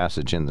certain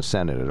passage in the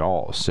Senate at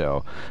all.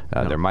 So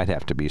there might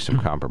have to be some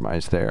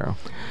compromise there.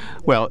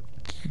 Well,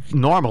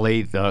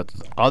 normally,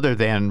 other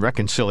than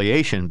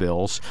reconciliation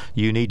bills,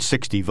 you need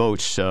 60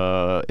 votes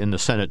in the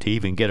Senate to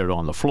even get it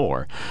on the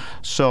floor.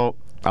 So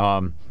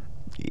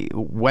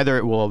whether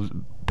it will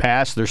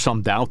pass, there's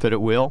some doubt that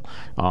it will.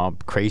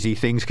 Crazy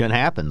things can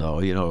happen,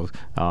 though,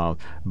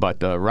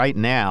 but right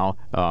now,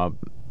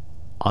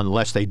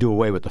 unless they do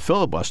away with the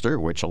filibuster,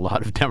 which a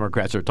lot of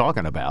Democrats are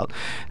talking about,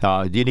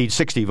 you need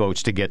 60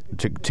 votes to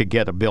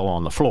get a bill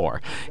on the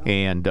floor,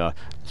 and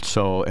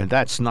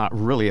that's not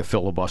really a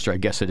filibuster. I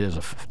guess it is.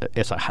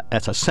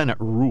 It's a Senate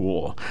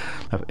rule.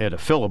 At a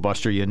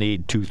filibuster, you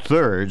need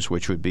 2/3,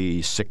 which would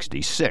be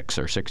 66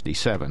 or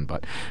 67,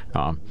 but.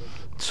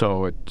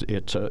 So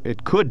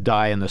it could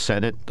die in the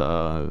Senate.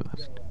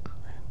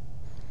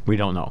 We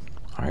don't know.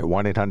 All right,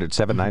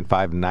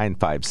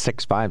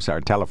 1-800-795-9565 is our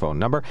telephone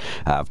number.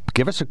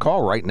 Give us a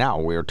call right now.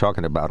 We're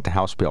talking about the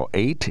House Bill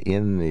 8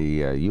 in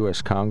the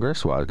U.S.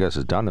 Congress. Well, I guess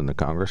it's done in the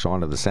Congress,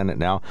 on to the Senate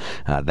now.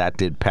 That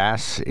did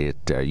pass.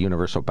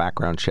 Universal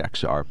background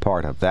checks are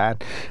part of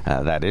that.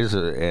 That is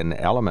an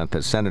element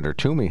that Senator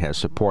Toomey has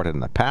supported in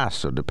the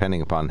past, so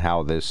depending upon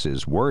how this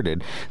is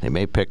worded, they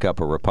may pick up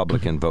a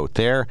Republican vote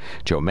there.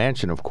 Joe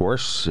Manchin, of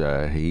course,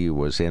 he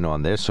was in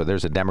on this, so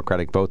there's a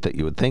Democratic vote that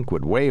you would think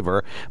would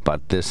waver,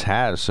 but this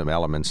has some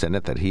elements in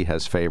it that he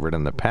has favored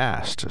in the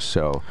past.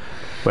 So,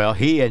 well,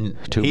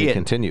 Toomey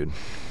continued.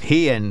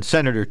 He and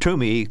Senator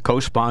Toomey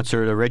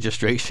co-sponsored a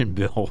registration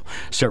bill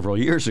several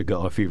years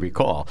ago, if you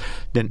recall.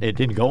 It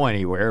didn't go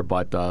anywhere,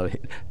 but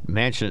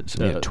Manchin...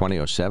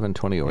 2007,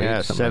 2008,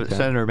 yeah, something like that.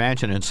 Senator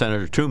Manchin and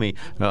Senator Toomey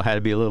had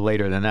to be a little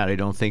later than that. I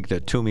don't think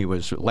that Toomey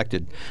was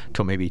elected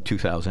until maybe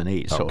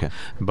 2008. So, okay.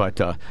 But,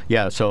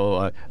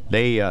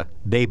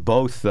 they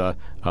both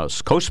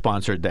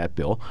co-sponsored that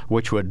bill,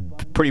 which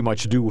would pretty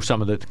much do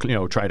some of the,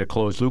 try to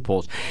close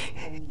loopholes.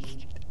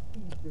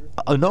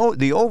 No,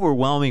 the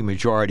overwhelming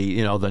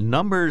majority, the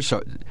numbers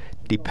are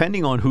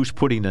depending on who's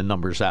putting the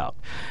numbers out.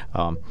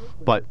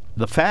 But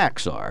the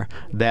facts are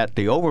that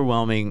the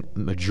overwhelming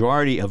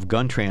majority of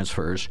gun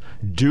transfers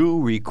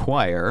do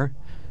require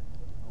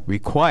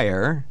a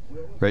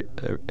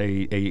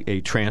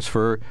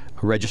transfer,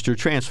 a registered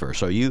transfer.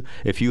 So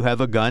if you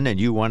have a gun and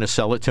you want to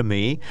sell it to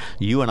me,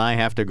 you and I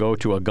have to go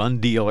to a gun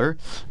dealer,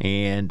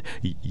 and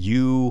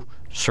you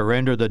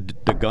surrender the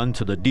gun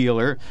to the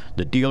dealer.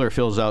 The dealer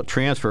fills out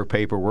transfer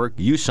paperwork.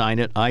 You sign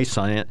it. I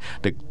sign it.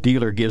 The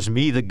dealer gives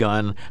me the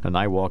gun, and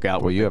I walk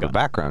out with the gun. Well, you have a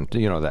background,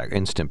 that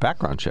instant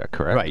background check,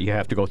 correct? Right. You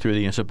have to go through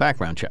the instant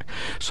background check.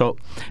 So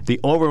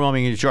the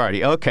overwhelming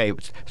majority. Okay.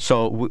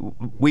 So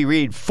we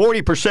read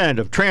 40%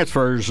 of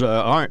transfers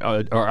are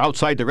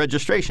outside the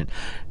registration.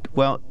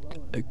 Well,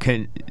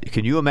 can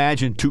you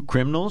imagine two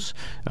criminals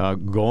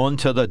going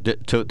to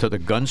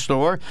the gun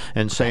store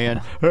and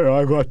saying, "Hey,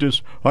 I got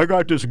this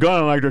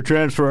gun. I'd like to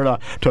transfer it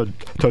to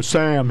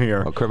Sam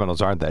here." Well,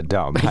 criminals aren't that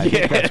dumb. I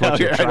think that's what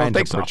you're trying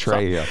to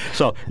portray here.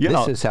 So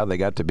this is how they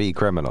got to be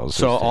criminals.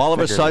 So all of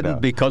a sudden,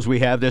 because we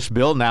have this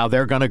bill, now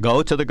they're going to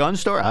go to the gun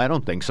store? I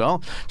don't think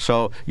so.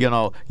 So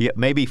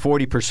maybe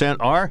 40%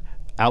 are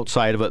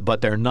outside of it,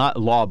 but they're not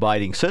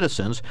law-abiding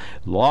citizens.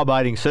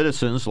 Law-abiding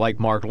citizens like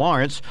Mark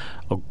Lawrence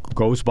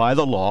goes by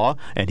the law,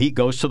 and he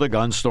goes to the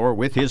gun store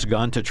with his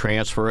gun to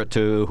transfer it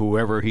to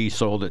whoever he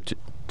sold it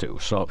to.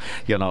 So,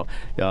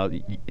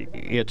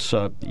 it's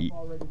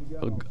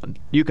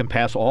you can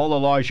pass all the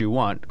laws you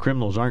want.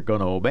 Criminals aren't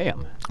going to obey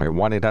them. All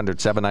right,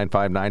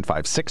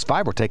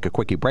 1-800-795-9565. We'll take a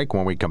quickie break.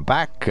 When we come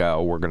back,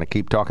 we're going to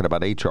keep talking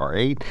about H.R.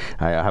 8.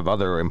 I have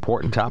other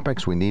important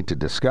topics we need to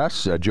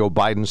discuss. Joe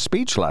Biden's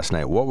speech last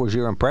night. What was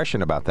your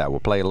impression about that? We'll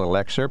play a little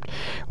excerpt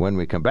when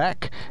we come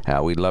back.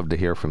 We'd love to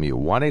hear from you.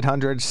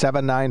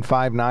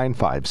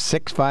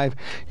 1-800-795-9565.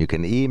 You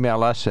can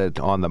email us at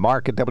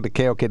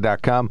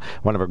onthemark@wkok.com.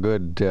 One of our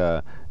good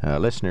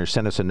listener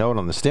sent us a note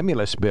on the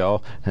stimulus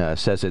bill.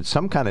 Says it's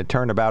some kind of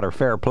turnabout or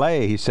fair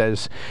play. He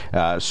says,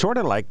 sort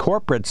of like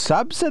corporate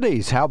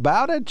subsidies. How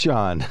about it,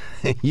 John?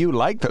 You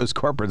like those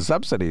corporate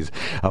subsidies.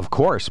 Of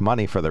course,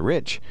 money for the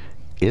rich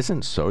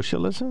isn't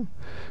socialism.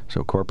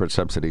 So corporate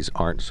subsidies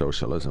aren't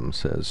socialism,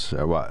 says,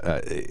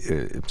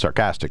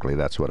 sarcastically,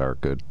 that's what our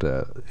good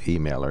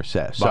emailer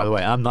says. By the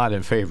way, I'm not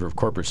in favor of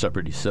corporate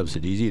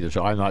subsidies either,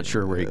 so I'm not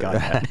sure where he got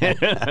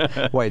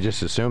that. Well, he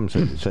just assumes,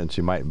 since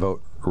you might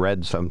vote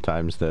red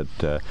sometimes,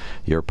 that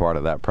you're part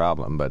of that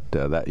problem, but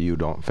that you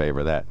don't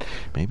favor that.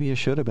 Maybe you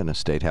should have been a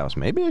state house.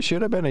 Maybe you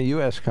should have been a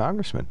U.S.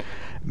 congressman.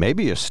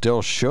 Maybe you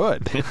still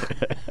should.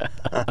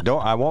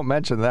 I won't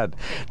mention that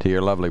to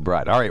your lovely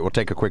bride. All right, we'll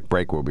take a quick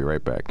break. We'll be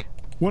right back.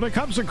 When it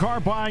comes to car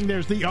buying,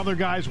 there's the other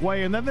guy's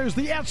way, and then there's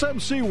the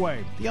SMC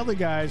way. The other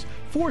guys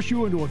force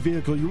you into a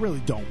vehicle you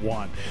really don't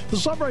want. The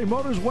Sunbury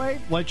Motors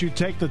way lets you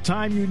take the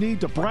time you need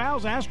to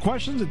browse, ask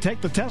questions, and take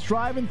the test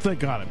drive and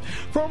think on it.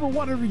 For over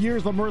 100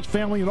 years, the Mertz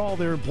family and all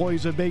their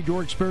employees have made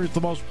your experience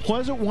the most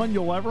pleasant one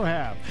you'll ever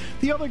have.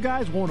 The other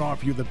guys won't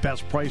offer you the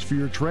best price for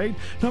your trade,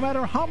 no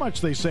matter how much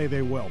they say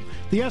they will.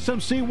 The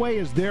SMC way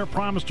is their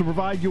promise to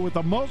provide you with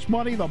the most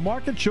money the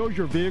market shows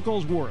your vehicle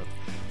is worth.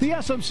 The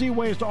SMC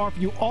way is to offer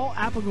you all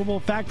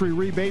applicable factory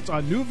rebates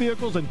on new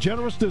vehicles and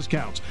generous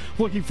discounts.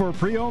 Looking for a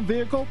pre-owned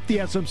vehicle? The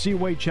SMC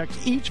way checks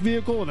each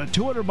vehicle in a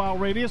 200-mile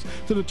radius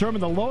to determine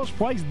the lowest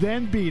price,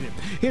 then beat it.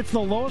 It's the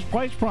lowest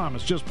price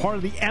promise, just part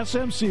of the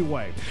SMC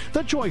way.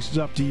 The choice is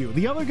up to you,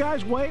 the other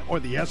guy's way or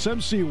the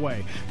SMC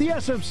way. The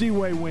SMC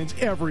way wins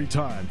every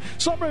time.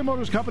 Sunbury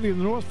Motors Company in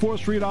the North 4th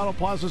Street Auto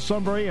Plaza,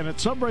 Sunbury, and at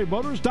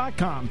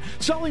sunburymotors.com.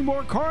 Selling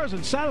more cars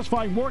and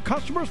satisfying more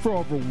customers for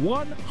over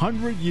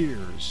 100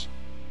 years.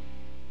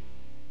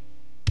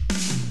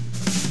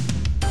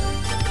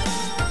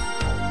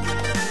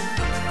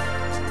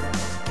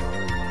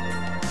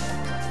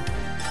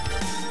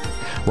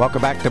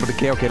 Welcome back to the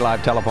KOK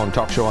Live Telephone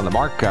Talk Show on the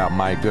Mark.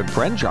 My good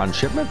friend John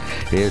Shipman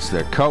is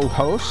the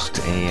co-host,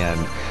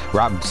 and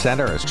Rob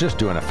Center is just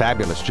doing a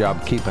fabulous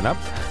job keeping up.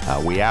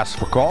 We asked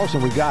for calls,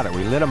 and we got it.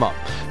 We lit them up.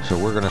 So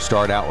we're going to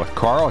start out with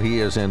Carl. He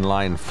is in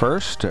line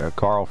first.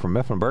 Carl from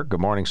Mifflinburg.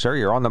 Good morning, sir.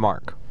 You're on the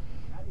Mark.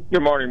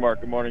 Good morning,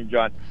 Mark. Good morning,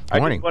 John.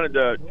 Good morning. I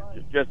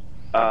just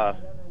wanted to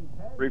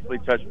briefly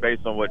touch base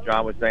on what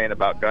John was saying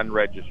about gun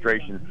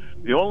registration.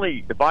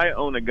 If I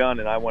own a gun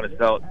and I want to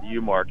sell it to you,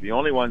 Mark, the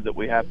only ones that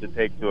we have to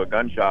take to a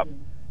gun shop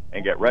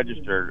and get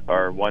registered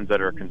are ones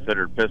that are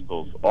considered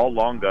pistols. All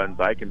long guns,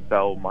 I can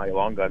sell my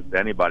long guns to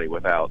anybody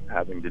without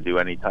having to do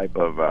any type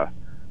of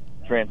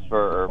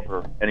transfer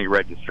or any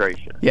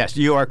registration. Yes,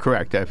 you are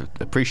correct. I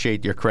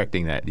appreciate your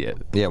correcting that.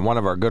 Yeah, one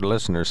of our good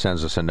listeners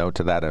sends us a note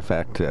to that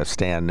effect.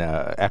 Stan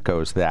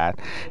echoes that,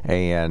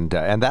 and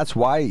that's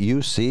why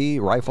you see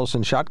rifles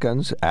and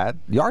shotguns at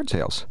yard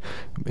sales,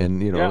 in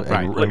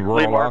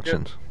rural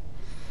auctions.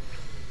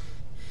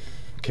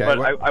 Okay, but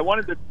I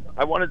wanted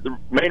the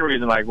main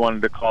reason I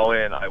wanted to call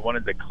in. I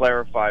wanted to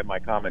clarify my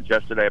comments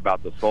yesterday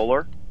about the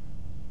solar.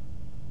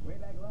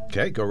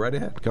 Okay, go right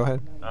ahead. Go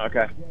ahead.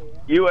 Okay,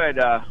 you had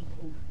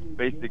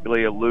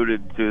basically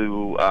alluded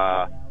to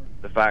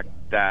the fact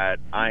that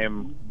I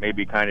am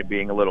maybe kind of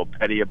being a little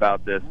petty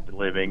about this,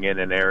 living in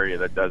an area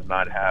that does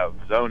not have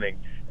zoning.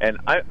 And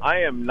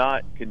I am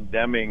not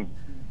condemning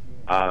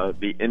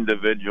the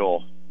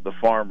individual, the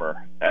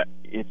farmer.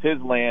 It's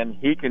his land.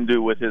 He can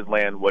do with his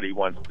land what he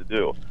wants to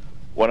do.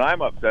 What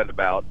I'm upset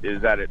about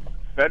is that it's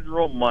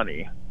federal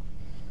money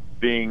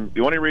being...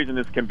 The only reason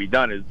this can be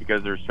done is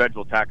because there's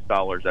federal tax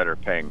dollars that are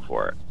paying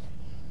for it.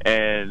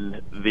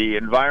 And the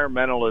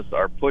environmentalists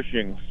are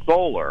pushing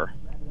solar,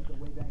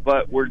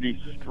 but we're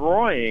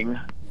destroying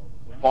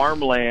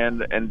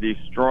farmland and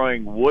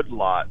destroying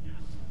woodlots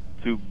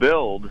to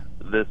build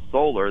this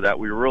solar that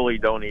we really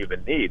don't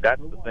even need.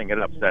 That's the thing that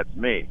upsets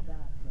me.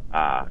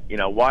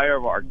 Why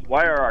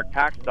are our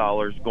tax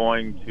dollars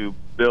going to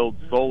build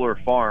solar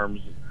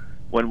farms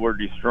when we're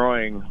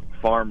destroying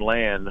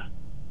farmland,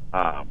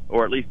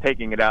 or at least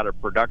taking it out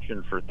of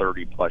production for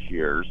 30 plus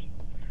years?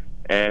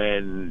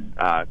 And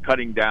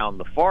cutting down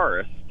the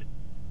forest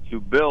to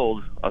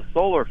build a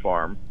solar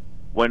farm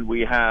when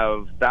we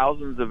have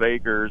thousands of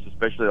acres,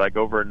 especially like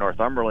over in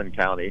Northumberland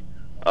County,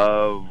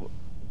 of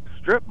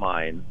strip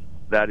mines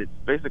that it's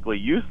basically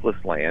useless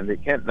land.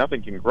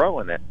 Nothing can grow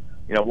in it.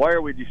 Why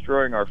are we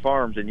destroying our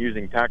farms and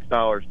using tax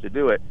dollars to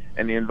do it?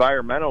 And the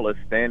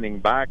environmentalists standing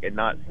back and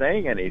not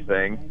saying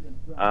anything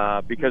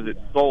because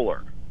it's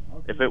solar.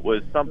 If it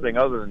was something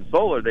other than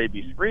solar, they'd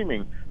be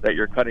screaming that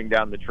you're cutting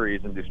down the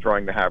trees and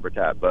destroying the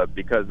habitat. But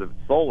because of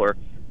solar,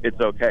 it's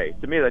okay.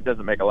 To me, that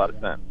doesn't make a lot of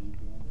sense.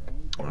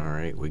 All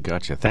right, we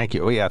got you. Thank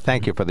you. Oh, yeah,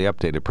 thank you for the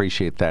update.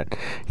 Appreciate that.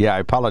 Yeah, I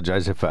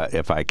apologize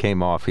if I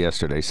came off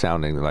yesterday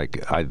sounding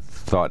like I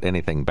thought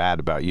anything bad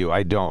about you.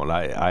 I don't.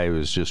 I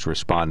was just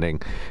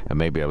responding, and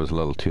maybe I was a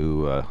little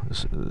too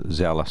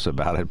zealous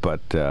about it,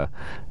 but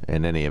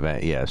in any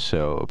event, yes,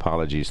 so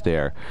apologies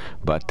there.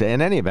 But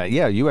in any event,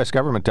 yeah, U.S.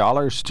 government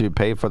dollars to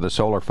pay for the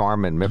solar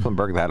farm in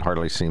Mifflinburg, that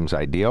hardly seems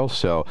ideal.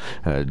 So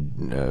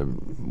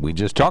we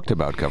just talked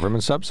about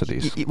government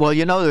subsidies. Well,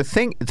 the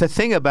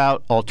thing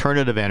about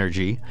alternative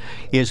energy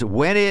is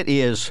when it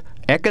is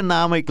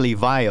economically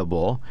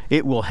viable,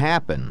 it will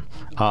happen.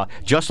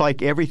 Just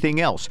like everything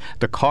else.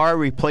 The car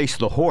replaced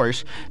the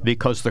horse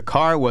because the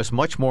car was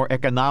much more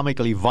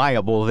economically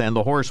viable than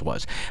the horse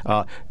was.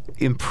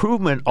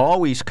 Improvement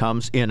always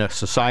comes in a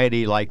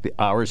society like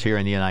ours here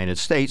in the United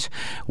States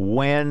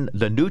when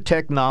the new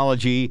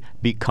technology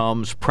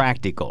becomes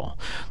practical.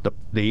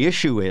 The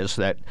issue is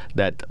that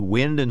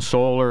wind and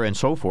solar and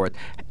so forth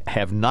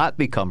have not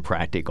become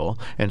practical,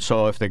 and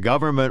so if the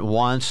government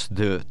wants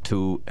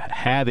to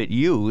have it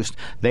used,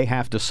 they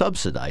have to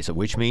subsidize it,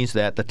 which means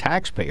that the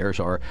taxpayers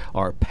are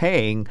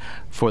paying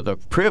for the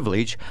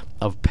privilege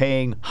of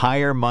paying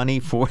higher money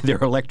for their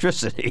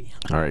electricity.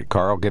 All right,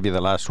 Carl, give you the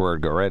last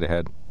word. Go right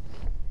ahead.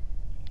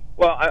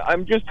 Well,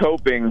 I'm just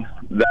hoping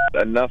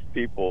that enough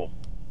people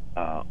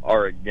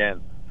are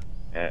against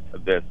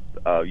this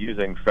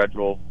using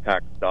federal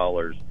tax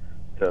dollars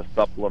to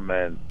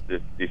supplement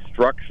this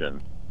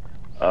destruction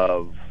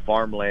of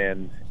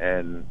farmland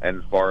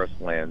and forest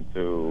land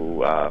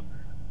to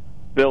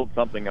build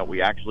something that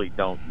we actually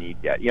don't need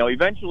yet.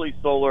 Eventually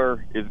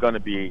solar is going to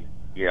be,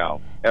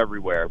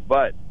 everywhere,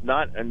 but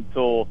not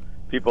until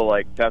people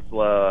like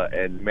Tesla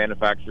and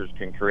manufacturers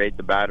can create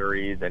the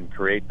batteries and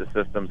create the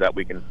systems that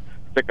we can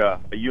stick a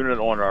unit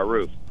on our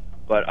roof.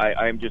 But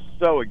I'm just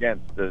so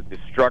against the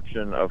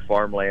destruction of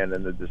farmland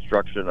and the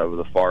destruction of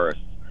the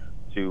forests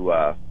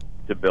to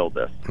build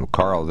this. Well,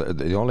 Carl,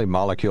 the only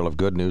molecule of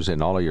good news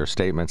in all of your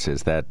statements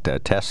is that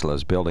Tesla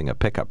is building a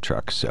pickup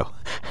truck. So,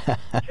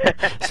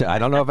 so I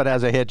don't know if it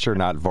has a hitch or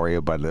not for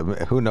you, but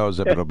who knows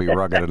if it'll be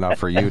rugged enough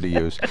for you to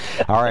use.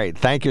 All right,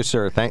 thank you,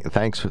 sir.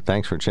 Thanks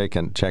for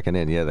checking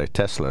in. Yeah, the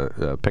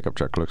Tesla pickup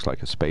truck looks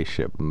like a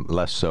spaceship,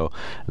 less so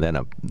than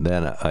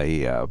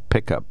a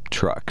pickup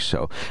truck.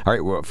 So, all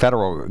right, well,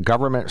 federal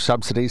government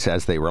subsidies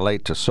as they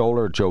relate to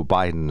solar, Joe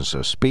Biden's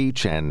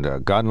speech,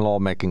 and gun law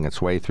making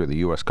its way through the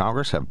U.S.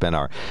 Congress have been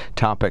our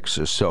topics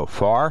so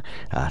far.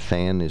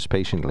 Than is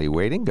patiently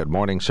waiting. Good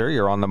morning, sir.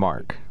 You're on the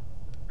mark.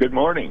 Good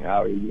morning.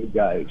 How are you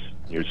guys?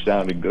 You're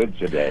sounding good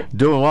today.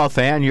 Doing well,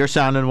 Than. You're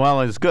sounding well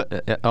as good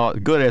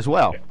as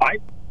well. I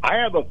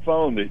have a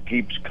phone that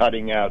keeps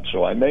cutting out,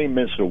 so I may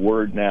miss a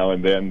word now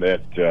and then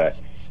that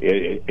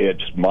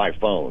it's my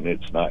phone.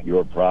 It's not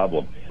your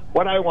problem.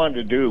 What I wanted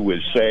to do was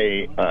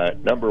say,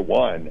 number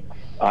one,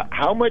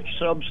 how much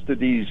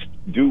subsidies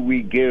do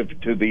we give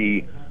to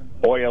the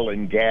oil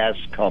and gas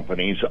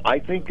companies? I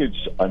think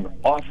it's an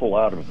awful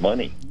lot of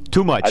money.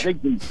 Too much. I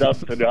think we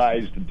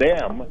subsidized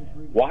them.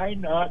 Why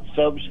not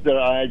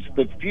subsidize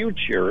the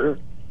future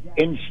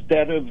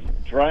instead of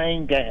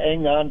trying to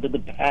hang on to the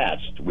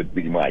past, would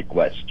be my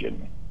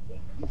question.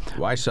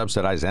 Why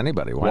subsidize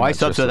anybody? Why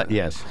subsidize?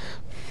 Yes.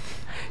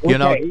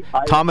 Okay,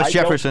 Thomas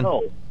Jefferson.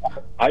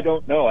 I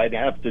don't know. I'd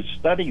have to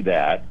study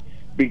that,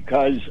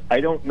 because I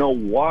don't know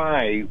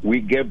why we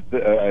give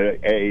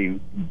a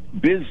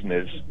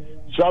business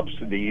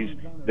subsidies.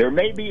 There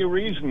may be a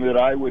reason that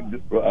I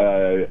would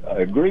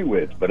agree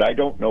with, but I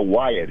don't know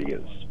why it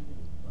is.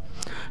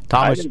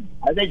 Thomas,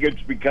 I think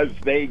it's because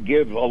they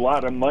give a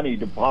lot of money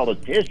to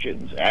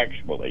politicians,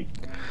 actually.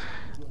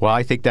 Well,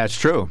 I think that's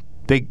true.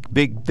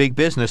 Big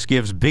business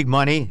gives big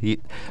money.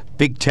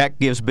 Big tech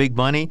gives big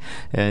money.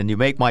 And you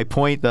make my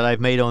point that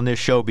I've made on this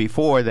show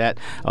before, that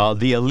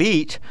the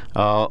elite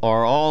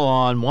are all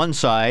on one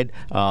side,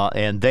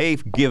 and they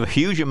give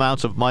huge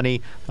amounts of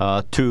money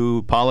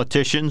to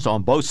politicians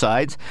on both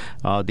sides,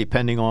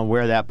 depending on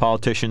where that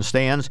politician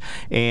stands.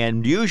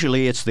 And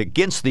usually it's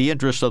against the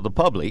interest of the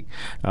public.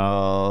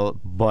 So,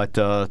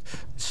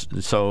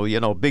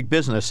 big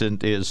business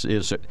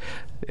is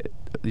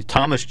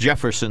Thomas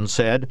Jefferson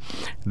said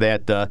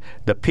that the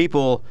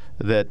people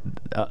that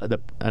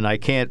and I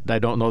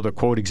don't know the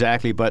quote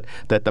exactly, but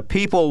that the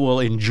people will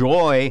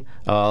enjoy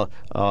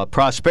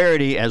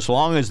prosperity as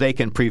long as they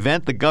can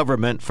prevent the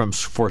government from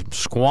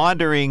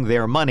squandering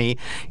their money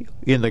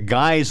in the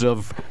guise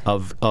of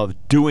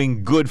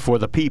doing good for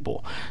the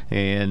people,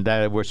 and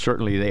we're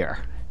certainly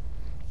there.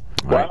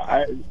 Well,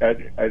 I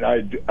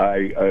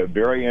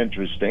very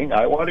interesting.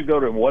 I want to go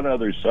to one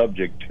other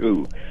subject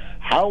too.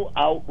 How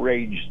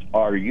outraged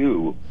are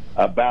you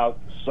about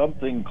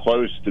something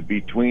close to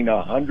between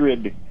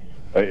 100,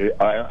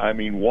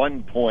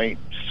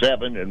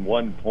 $1.7 and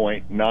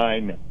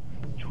 $1.9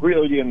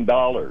 trillion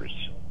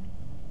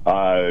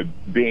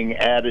being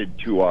added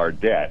to our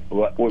debt?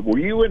 Were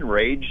you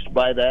enraged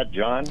by that,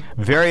 John?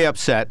 Very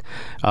upset.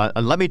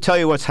 Let me tell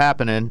you what's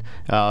happening.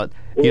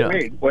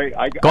 Wait.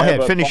 Go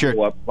ahead. Finish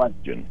your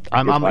question.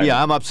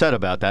 I'm upset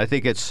about that. I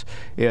think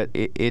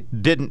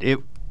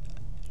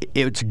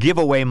it's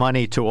giveaway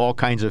money to all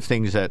kinds of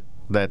things that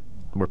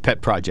were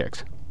pet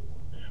projects.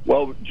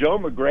 Well, Joe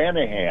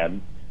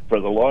McGranahan, for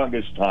the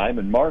longest time,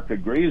 and Mark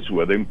agrees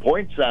with him,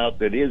 points out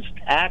that his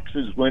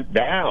taxes went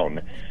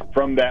down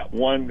from that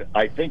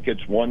I think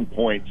it's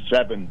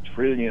 $1.7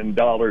 trillion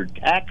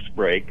tax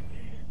break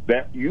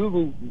that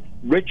you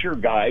richer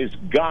guys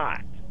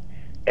got.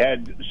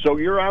 And so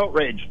you're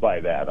outraged by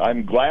that.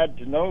 I'm glad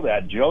to know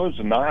that. Joe's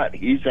not.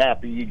 He's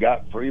happy he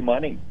got free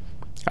money.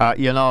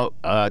 I'm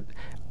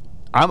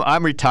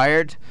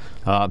retired.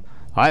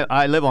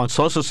 I live on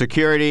Social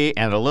Security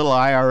and a little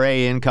IRA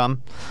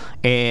income,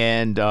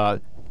 and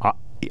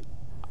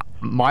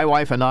my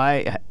wife and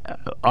I,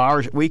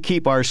 we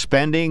keep our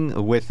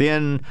spending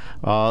within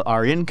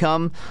our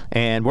income,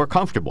 and we're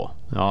comfortable.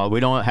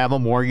 We don't have a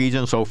mortgage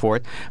and so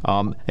forth,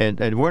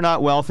 and we're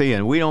not wealthy,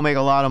 and we don't make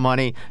a lot of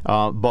money,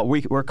 but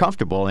we're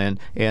comfortable, and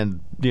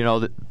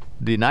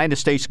the United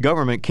States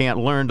government can't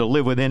learn to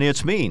live within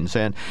its means.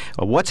 And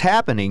what's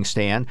happening,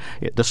 Stan,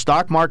 the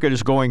stock market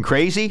is going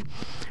crazy,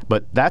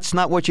 but that's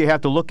not what you have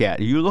to look at.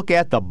 You look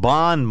at the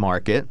bond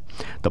market.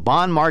 The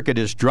bond market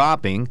is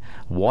dropping.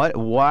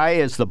 Why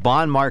is the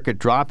bond market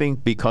dropping?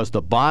 Because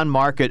the bond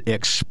market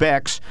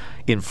expects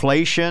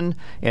inflation,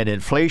 and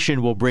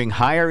inflation will bring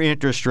higher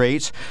interest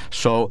rates.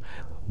 So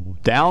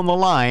down the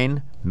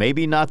line,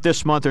 maybe not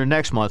this month or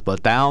next month,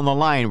 but down the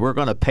line, we're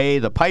going to pay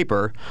the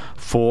piper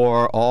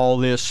for all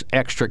this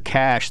extra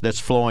cash that's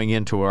flowing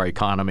into our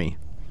economy.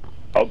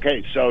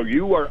 Okay, so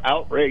you are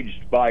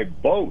outraged by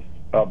both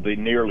of the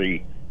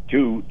nearly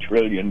 $2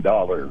 trillion.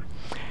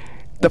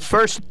 The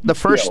first,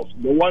 the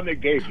one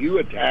that gave you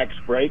a tax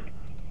break,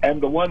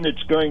 and the one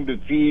that's going to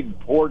feed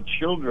poor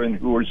children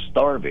who are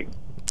starving.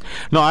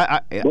 No,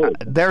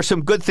 there are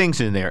some good things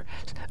in there.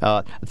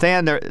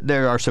 Than,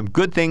 there are some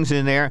good things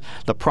in there.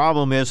 The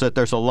problem is that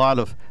there's a lot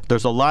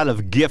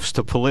of gifts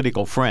to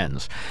political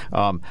friends.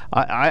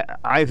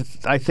 I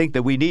think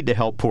that we need to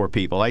help poor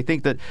people. I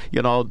think that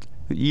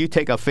you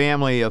take a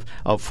family of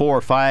 4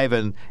 or 5,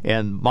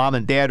 and mom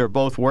and dad are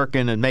both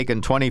working and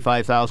making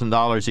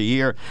 $25,000 a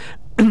year.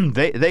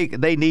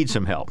 They need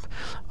some help.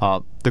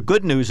 The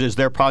good news is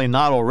they're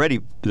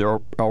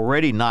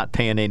already not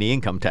paying any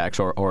income tax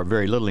or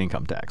very little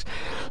income tax.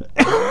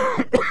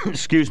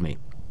 Excuse me.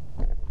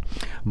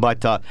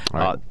 But all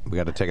right, we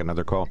got to take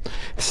another call.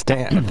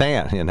 Stan,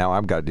 Than, now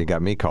you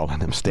got me calling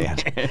him Stan.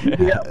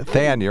 Yeah.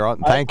 Than, you're on.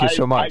 Thank you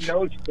so much. I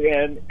know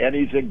Stan, and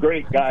he's a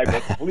great guy,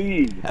 but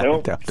please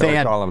don't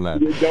call him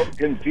that. You don't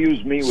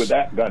confuse me with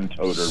that gun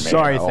toter, man.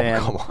 Sorry,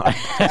 Than. Come on.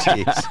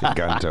 Jeez,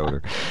 gun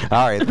toter.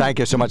 All right, thank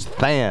you so much,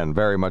 Than.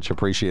 Very much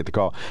appreciate the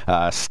call.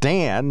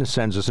 Stan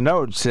sends us a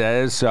note,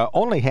 says,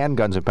 only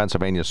handguns in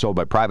Pennsylvania sold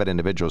by private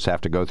individuals have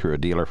to go through a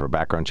dealer for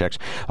background checks.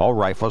 All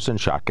rifles and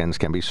shotguns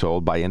can be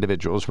sold by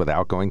individuals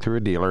without going through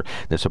a dealer.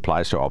 This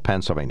applies to all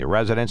Pennsylvania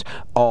residents.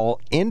 All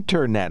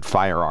internet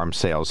firearm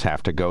sales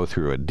have to go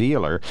through a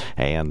dealer.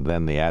 And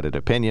then the added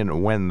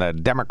opinion, when the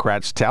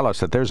Democrats tell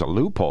us that there's a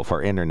loophole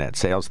for internet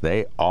sales,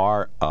 they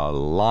are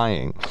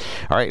lying.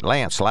 All right,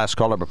 Lance, last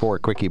caller before a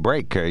quickie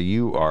break.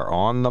 You are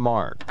on the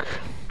mark.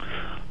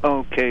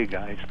 Okay,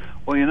 guys.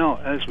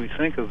 Well, as we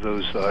think of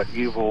those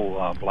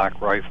evil black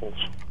rifles,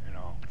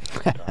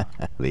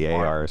 the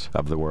ARs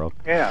of the world.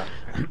 Yeah.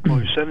 Well,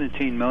 there's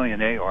 17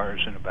 million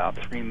ARs and about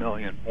 3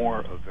 million more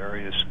of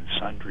various and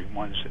sundry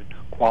ones that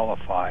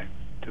qualify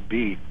to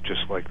be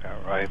just like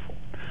that rifle.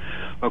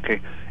 Okay,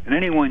 in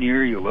any one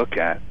year you look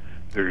at,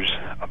 there's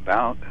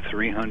about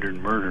 300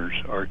 murders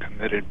are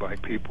committed by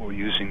people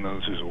using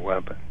those as a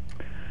weapon.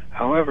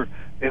 However,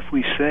 if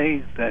we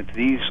say that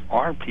these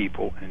are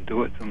people and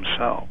do it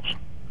themselves,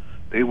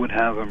 they would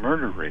have a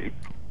murder rate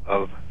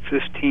of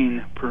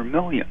 15 per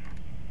million.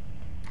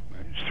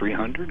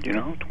 300,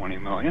 20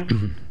 million.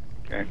 Mm-hmm.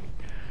 Okay.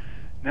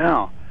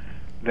 Now,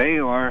 they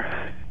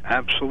are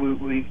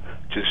absolutely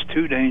just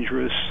too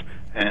dangerous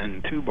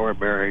and too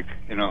barbaric,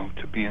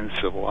 to be in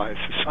civilized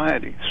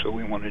society. So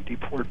we want to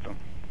deport them.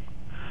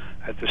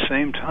 At the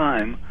same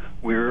time,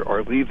 we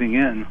are leaving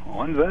in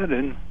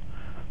unvetted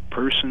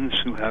persons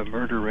who have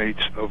murder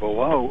rates of a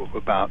low of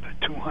about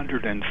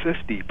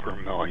 250 per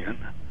million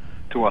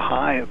to a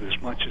high of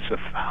as much as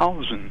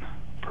 1,000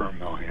 per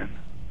million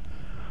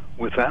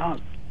without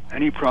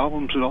any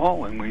problems at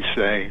all. And we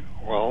say,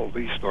 well, at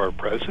least our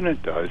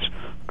president does.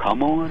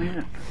 Come on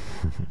in.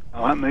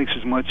 Now, that makes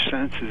as much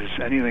sense as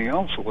anything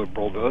else a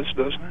liberal does,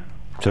 doesn't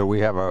it? So we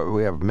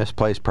have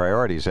misplaced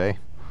priorities, eh?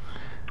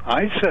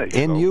 I say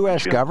in so.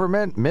 U.S.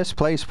 government,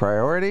 misplaced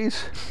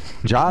priorities?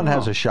 John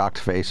has a shocked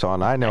face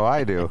on. I know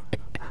I do.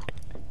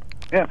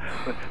 Yeah.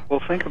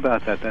 Well, think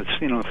about that. That's,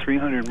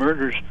 300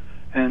 murders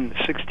and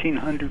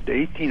 1,600 to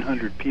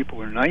 1,800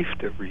 people are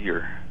knifed every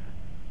year.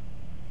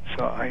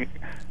 So I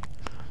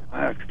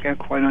can't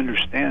quite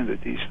understand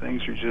that these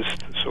things are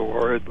just so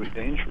horribly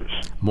dangerous.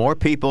 More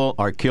people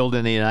are killed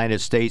in the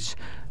United States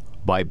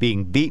by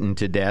being beaten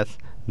to death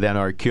than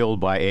are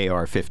killed by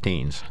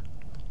AR-15s.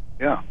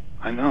 Yeah,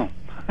 I know.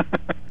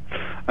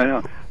 I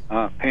know.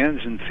 Hands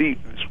and feet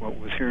is what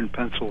was here in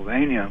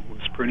Pennsylvania. It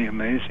was pretty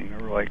amazing.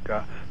 There were like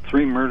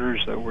 3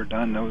 murders that were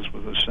done, those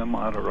with a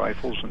semi-auto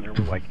rifles, and there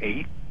were like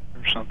 8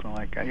 or something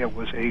like that. Yeah, it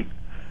was 8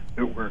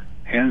 that were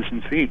hands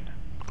and feet.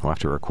 We'll have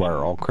to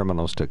require all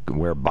criminals to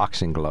wear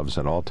boxing gloves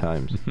at all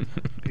times.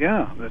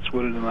 Yeah, that's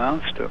what it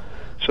amounts to.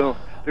 So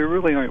they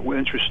really aren't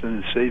interested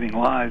in saving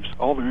lives.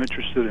 All they're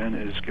interested in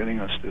is getting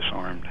us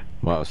disarmed.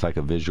 Well, it's like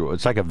a visual.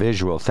 It's like a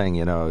visual thing,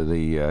 you know.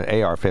 The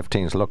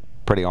AR-15s look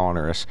pretty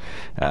onerous.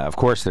 Of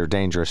course, they're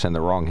dangerous in the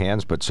wrong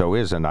hands, but so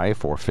is a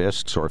knife, or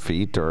fists, or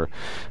feet, or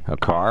a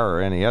car,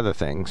 or any other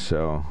thing.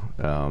 So,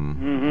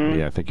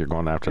 yeah, I think you're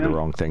going after the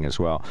wrong thing as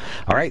well.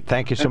 All right,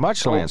 thank you so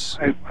much, Lance.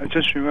 I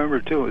just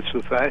remember too, it's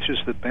the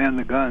fascists that ban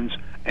the guns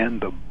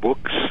and the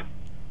books,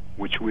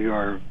 which we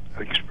are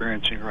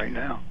experiencing right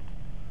now.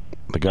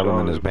 The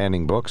government is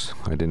banning books?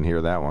 I didn't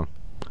hear that one.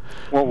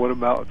 Well, what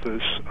about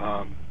this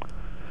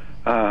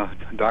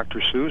Dr.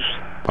 Seuss?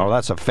 Oh,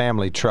 that's a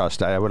family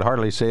trust. I would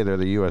hardly say they're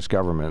the U.S.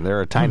 government.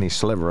 They're a tiny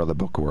sliver of the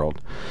book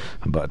world.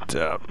 But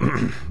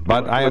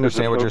I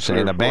understand what you're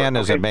saying. A ban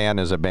is a ban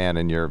is a ban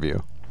in your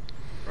view.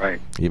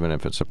 Right. Even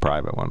if it's a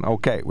private one.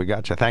 Okay, we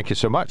got you. Thank you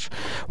so much.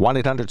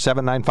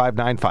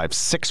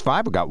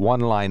 1-800-795-9565. We've got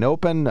one line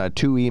open,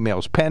 2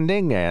 emails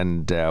pending,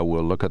 and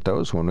we'll look at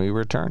those when we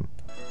return.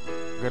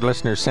 Good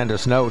listeners, send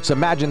us notes.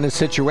 Imagine this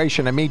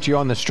situation. I meet you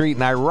on the street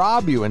and I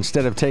rob you.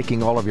 Instead of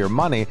taking all of your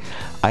money,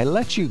 I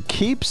let you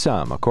keep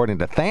some. According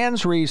to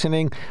Than's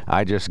reasoning,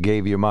 I just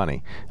gave you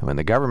money. When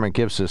the government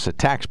gives us a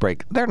tax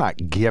break, they're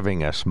not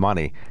giving us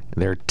money.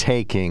 They're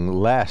taking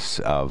less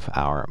of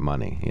our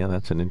money. Yeah,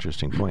 that's an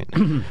interesting point.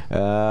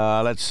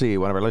 Let's see.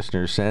 One of our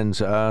listeners sends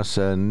us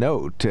a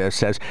note.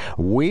 Says,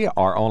 we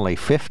are only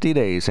 50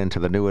 days into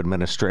the new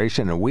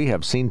administration, and we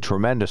have seen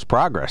tremendous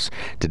progress.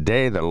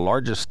 Today, the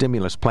largest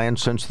stimulus plan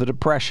since the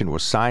Depression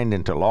was signed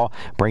into law,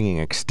 bringing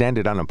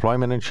extended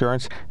unemployment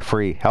insurance,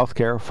 free health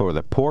care for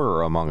the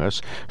poorer among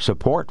us,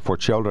 support for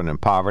children in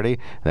poverty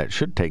that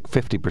should take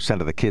 50%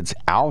 of the kids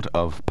out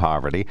of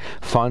poverty,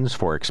 funds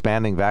for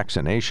expanding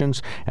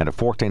vaccinations, and a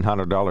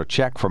 $1,400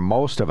 check for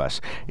most of us.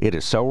 It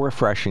is so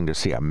refreshing to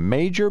see a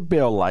major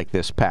bill like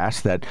this pass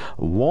that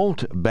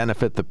won't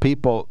benefit the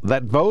people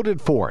that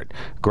voted for it.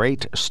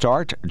 Great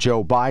start,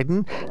 Joe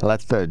Biden. Let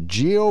the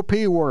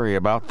GOP worry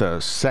about the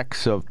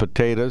sex of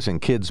potatoes in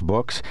kids'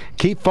 books.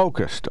 Keep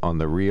focused on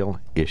the real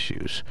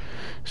issues,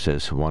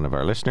 says one of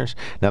our listeners.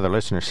 Another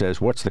listener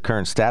says, what's the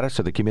current status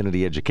of the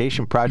Community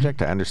Education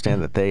Project? I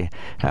understand that they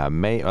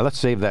let's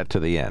save that to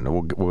the end.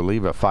 We'll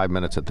leave 5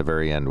 minutes at the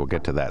very end. We'll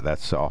get to that.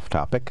 That's off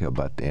topic,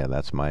 but yeah,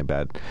 that's my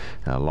bad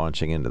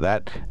launching into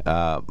that.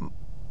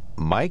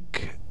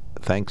 Mike,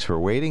 thanks for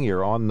waiting.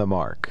 You're on the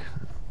mark.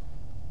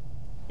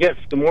 Yes,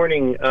 good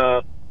morning.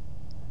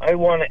 I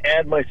want to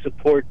add my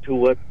support to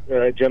what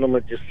a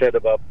gentleman just said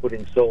about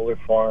putting solar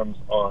farms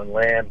on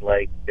land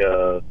like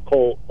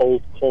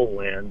old coal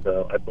land.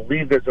 I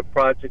believe there's a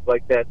project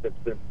like that that's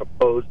been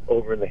proposed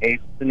over in the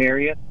Hazelton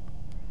area,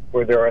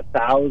 where there are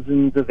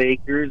thousands of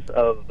acres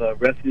of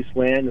refuse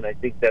land, and I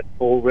think that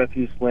coal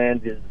refuse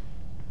land is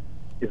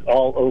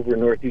all over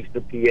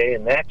northeastern PA,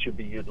 and that should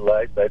be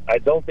utilized. I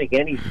don't think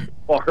any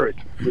forest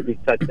should be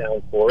cut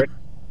down for it.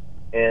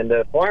 And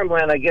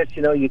farmland, I guess,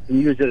 you can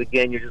use it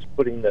again. You're just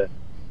putting the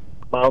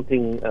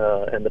mounting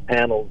and the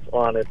panels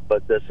on it.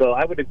 But so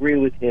I would agree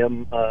with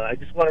him. I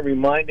just want to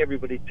remind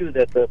everybody, too,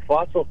 that the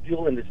fossil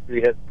fuel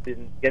industry has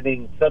been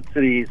getting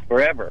subsidies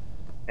forever,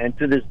 and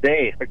to this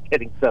day are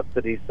getting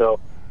subsidies. So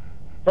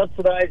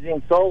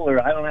subsidizing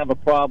solar, I don't have a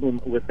problem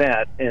with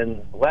that.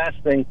 And the last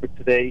thing for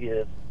today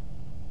is,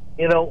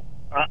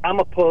 I'm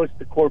opposed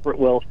to corporate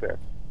welfare.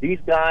 These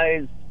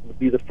guys would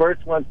be the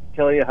first ones to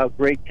tell you how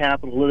great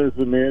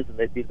capitalism is, and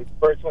they'd be the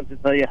first ones to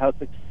tell you how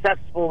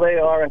successful they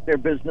are at their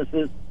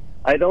businesses.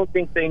 I don't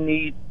think they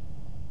need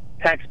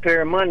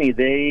taxpayer money.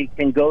 They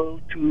can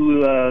go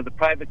to the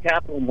private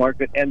capital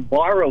market and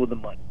borrow the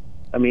money.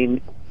 I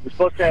mean, we're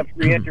supposed to have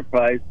free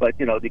enterprise, but,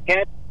 they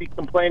can't be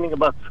complaining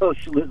about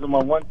socialism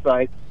on one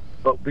side,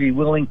 but be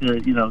willing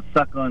to,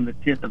 suck on the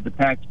tit of the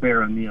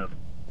taxpayer on the other.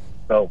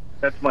 So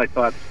that's my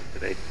thoughts for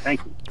today.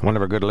 Thank you. One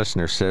of our good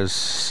listeners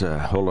says,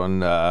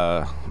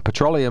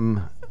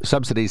 petroleum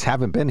subsidies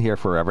haven't been here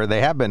forever.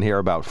 They have been here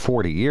about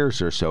 40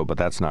 years or so, but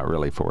that's not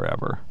really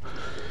forever.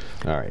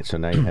 All right, so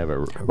now you have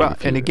a... Well,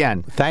 and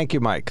again... Thank you,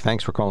 Mike.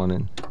 Thanks for calling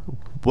in.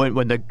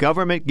 When the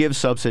government gives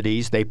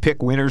subsidies, they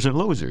pick winners and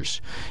losers.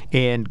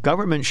 And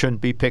government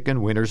shouldn't be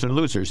picking winners and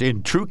losers.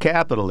 In true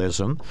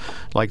capitalism,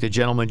 like the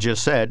gentleman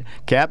just said,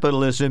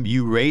 capitalism,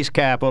 you raise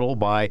capital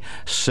by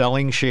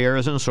selling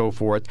shares and so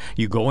forth.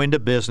 You go into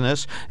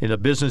business, and the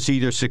business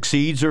either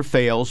succeeds or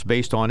fails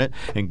based on it,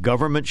 and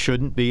government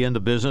shouldn't be in the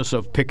business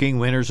of picking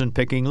winners and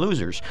picking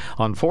losers.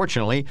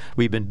 Unfortunately,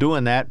 we've been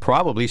doing that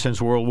probably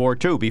since World War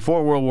II.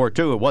 Before World War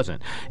II, it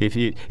wasn't.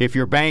 If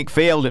your bank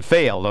failed, it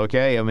failed,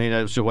 okay? I mean,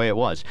 that's the way it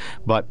was.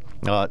 But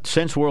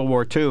since World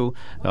War II,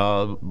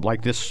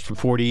 like this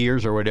 40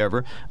 years or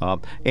whatever,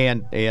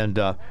 and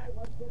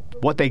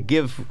what they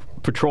give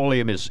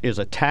petroleum is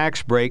a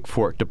tax break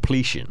for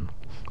depletion.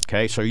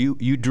 Okay, so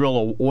you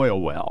drill an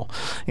oil well,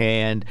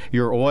 and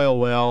your oil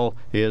well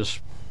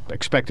is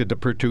expected to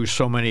produce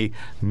so many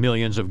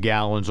millions of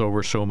gallons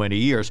over so many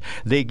years.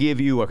 They give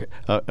you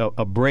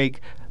a break.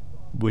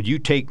 When you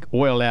take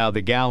oil out of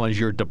the gallons,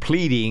 you're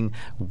depleting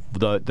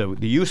the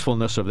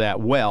usefulness of that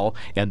well,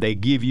 and they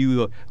give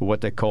you what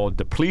they call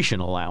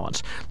depletion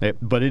allowance.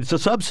 But it's a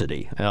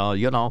subsidy.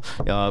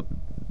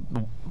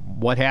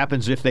 What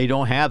happens if they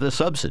don't have the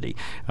subsidy?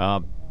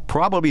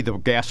 Probably the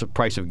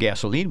price of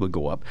gasoline would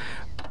go up.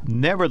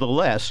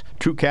 Nevertheless,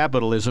 true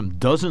capitalism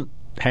doesn't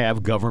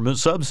have government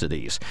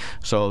subsidies.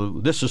 So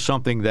this is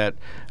something that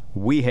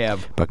we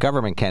have. But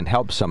government can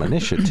help some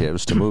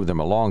initiatives to move them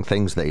along,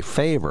 things they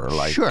favor,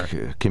 like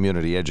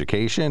community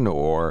education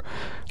or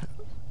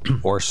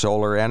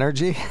solar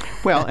energy.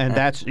 Well, and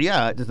that's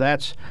I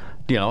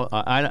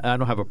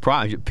don't have a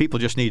problem. People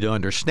just need to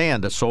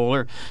understand that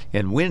solar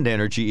and wind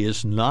energy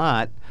is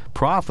not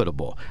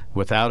profitable.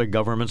 Without a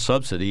government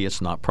subsidy, it's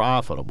not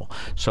profitable.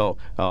 So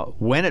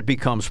when it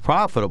becomes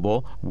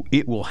profitable,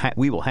 we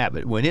will have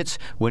it. When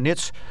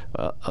it's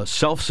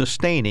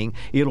self-sustaining,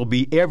 it'll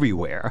be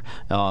everywhere,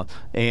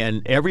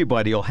 and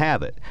everybody will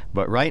have it.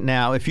 But right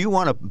now, if you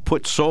want to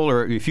put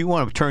solar, if you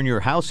want to turn your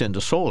house into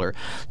solar,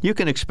 you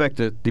can expect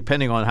to,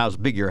 depending on how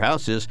big your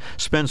house is,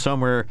 spend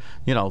somewhere,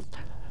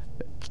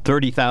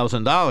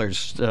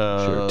 $30,000.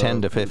 Sure,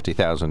 $10,000 to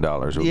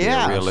 $50,000 would be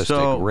a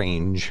realistic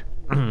range.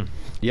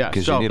 Yeah,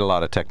 because you need a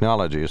lot of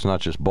technology. It's not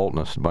just bolting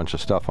a bunch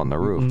of stuff on the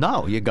roof.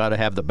 No, you got to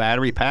have the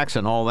battery packs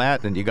and all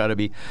that, and you got to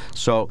be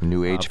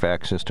new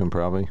HVAC system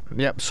probably.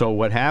 Yep. So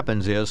what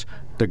happens is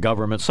the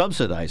government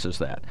subsidizes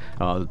that.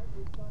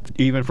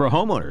 Even for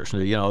homeowners,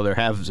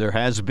 there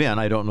has been,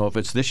 I don't know if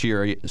it's this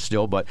year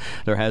still, but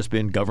there has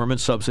been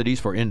government subsidies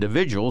for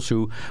individuals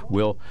who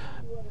will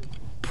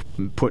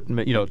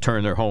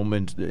turn their home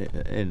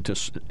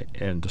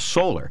into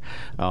solar,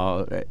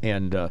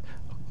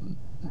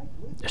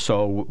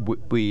 so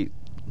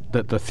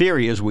the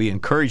theory is we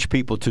encourage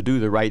people to do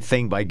the right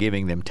thing by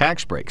giving them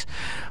tax breaks,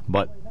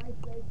 but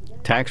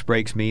tax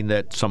breaks mean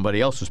that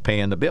somebody else is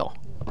paying the bill.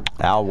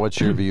 Al, what's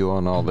your view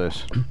on all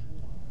this?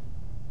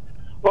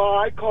 Well,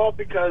 I called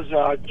because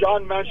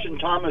John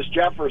mentioned Thomas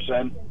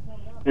Jefferson,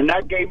 and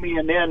that gave me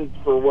an in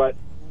for what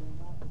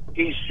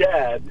he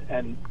said,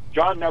 and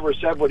John never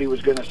said what he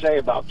was going to say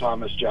about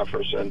Thomas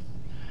Jefferson.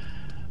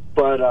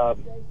 But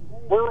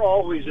we're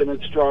always in a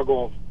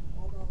struggle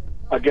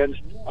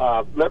against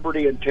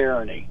liberty and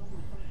tyranny,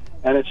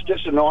 and it's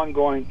just an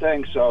ongoing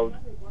thing. So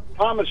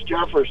Thomas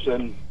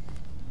Jefferson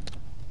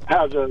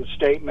has a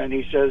statement.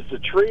 He says, "The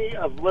tree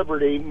of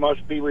liberty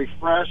must be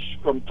refreshed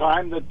from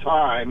time to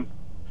time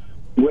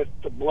with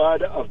the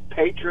blood of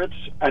patriots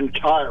and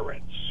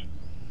tyrants,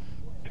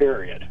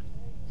 period."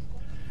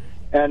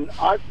 And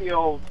I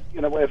feel,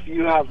 if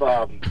you have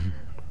a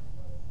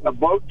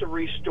vote to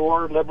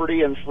restore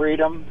liberty and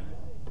freedom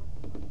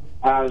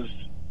as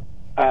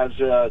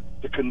the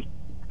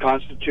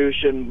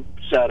Constitution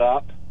set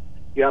up,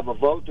 you have a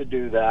vote to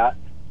do that,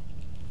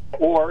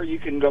 or you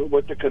can go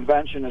with the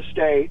Convention of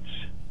States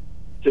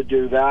to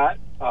do that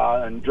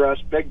and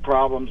address big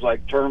problems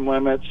like term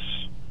limits,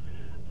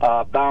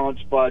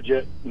 balanced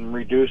budget, and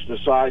reduce the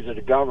size of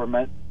the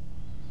government.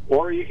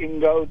 Or you can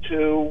go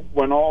to,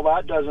 when all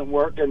that doesn't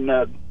work and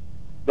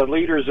the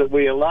leaders that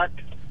we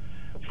elect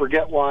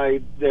forget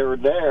why they're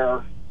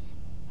there,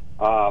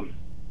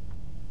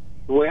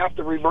 we have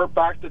to revert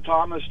back to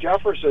Thomas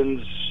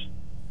Jefferson's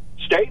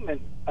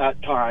statement at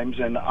times,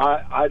 and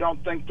I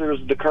don't think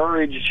there's the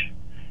courage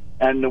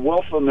and the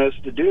willfulness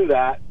to do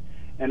that.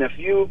 And if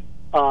you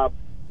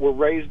were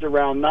raised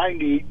around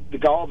 90,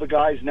 all the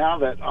guys now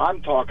that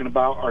I'm talking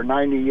about are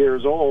 90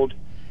 years old,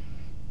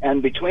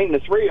 and between the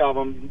three of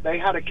them, they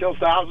had to kill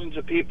thousands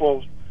of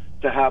people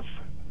to have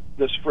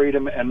this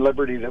freedom and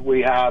liberty that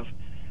we have.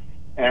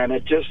 And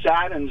it just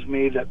saddens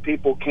me that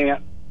people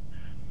can't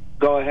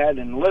go ahead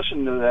and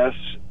listen to this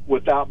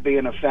without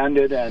being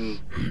offended and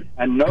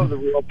know the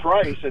real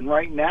price. And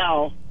right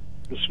now,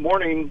 this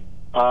morning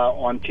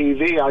on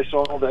TV, I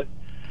saw that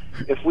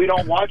if we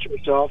don't watch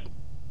ourselves,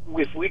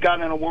 if we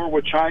got in a war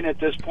with China at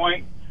this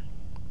point,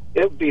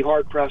 it would be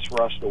hard-pressed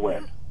for us to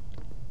win.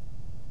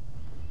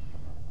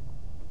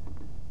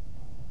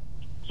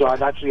 So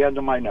that's the end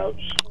of my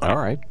notes. All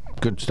right.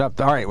 Good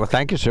stuff. All right. Well,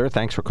 thank you, sir.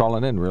 Thanks for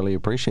calling in. Really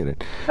appreciate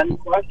it. Any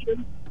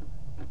questions?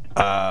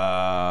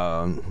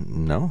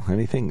 No.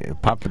 Anything?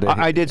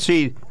 I did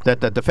see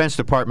that the Defense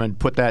Department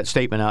put that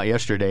statement out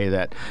yesterday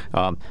that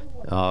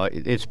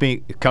it's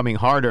becoming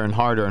harder and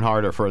harder and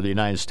harder for the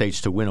United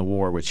States to win a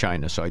war with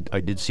China. So I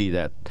did see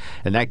that.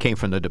 And that came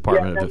from the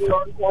Department of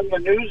Defense. On the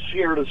news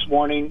here this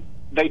morning,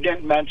 they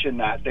didn't mention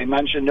that. They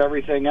mentioned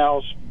everything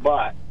else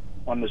but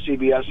on the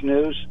CBS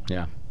News.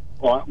 Yeah.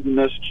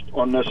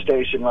 On this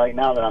station right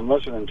now that I'm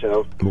listening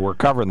to. We're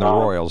covering the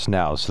Royals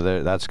now,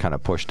 so that's kind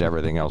of pushed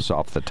everything else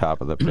off the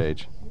top of the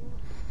page.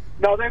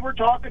 No, they were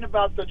talking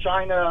about the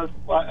China,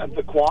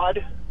 the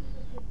Quad.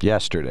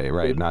 Yesterday,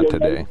 right? Not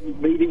today.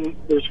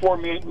 There's 4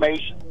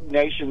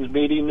 nations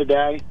meeting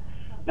today.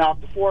 Now,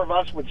 if the 4 of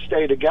us would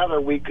stay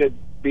together, we could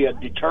be a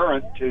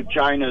deterrent to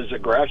China's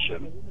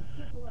aggression.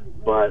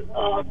 But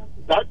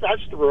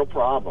That's the real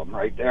problem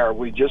right there.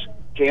 We just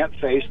can't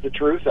face the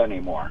truth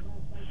anymore.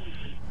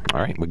 All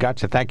right, we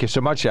got you. Thank you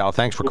so much, Al.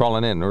 Thanks for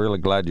calling in. We're really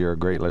glad you're a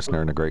great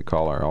listener and a great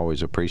caller.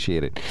 Always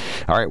appreciate it.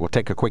 All right, we'll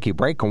take a quickie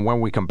break, and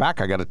when we come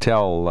back, I got to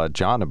tell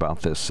John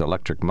about this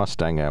electric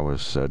Mustang I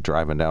was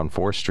driving down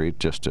 4th Street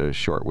just a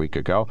short week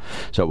ago.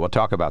 So we'll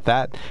talk about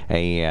that,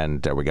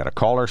 and we got a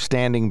caller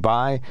standing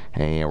by,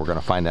 and we're going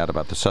to find out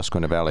about the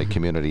Susquehanna Valley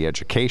Community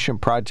Education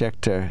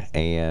Project,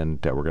 and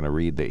we're going to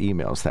read the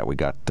emails that we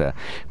got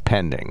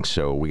pending.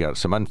 So we got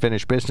some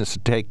unfinished business to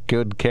take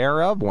good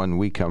care of when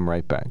we come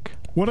right back.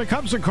 When it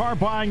comes to car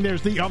buying,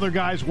 there's the other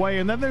guy's way,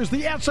 and then there's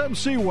the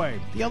SMC way.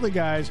 The other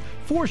guys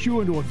force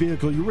you into a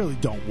vehicle you really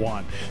don't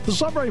want. The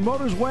Sunbury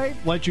Motors way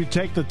lets you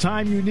take the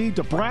time you need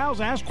to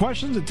browse, ask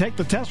questions, and take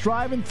the test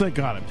drive and think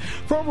on it.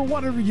 For over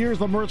 100 years,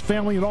 the Mertz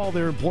family and all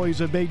their employees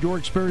have made your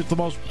experience the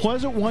most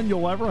pleasant one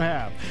you'll ever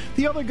have.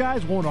 The other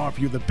guys won't offer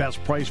you the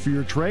best price for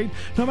your trade,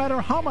 no matter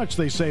how much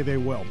they say they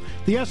will.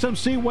 The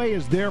SMC way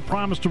is their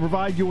promise to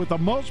provide you with the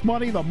most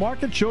money the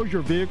market shows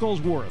your vehicle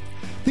is worth.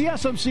 The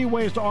SMC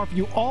way is to offer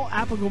you all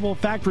applicable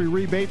factory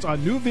rebates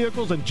on new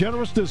vehicles and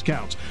generous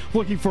discounts.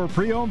 Looking for a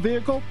pre-owned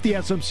vehicle? The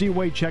SMC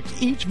way checks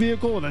each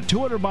vehicle in a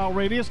 200-mile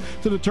radius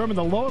to determine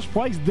the lowest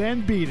price,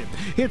 then beat it.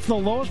 It's the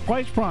lowest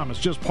price promise,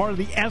 just part of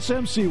the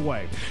SMC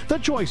way. The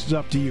choice is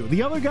up to you.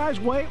 The other guy's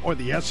way or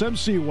the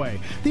SMC way.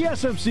 The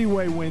SMC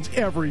way wins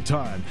every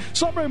time.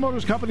 Sunbury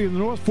Motors Company in the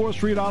North 4th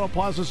Street Auto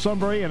Plaza,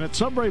 Sunbury, and at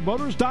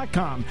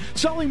sunburymotors.com.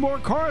 Selling more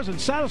cars and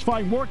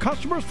satisfying more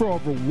customers for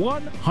over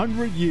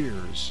 100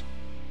 years.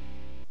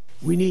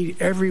 We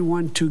need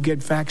everyone to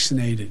get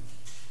vaccinated.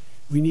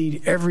 We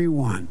need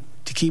everyone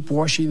to keep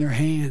washing their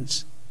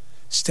hands,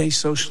 stay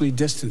socially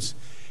distanced,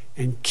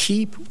 and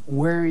keep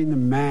wearing the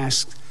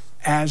mask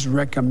as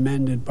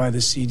recommended by the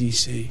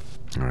CDC.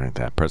 All right,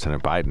 that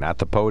President Biden at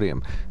the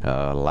podium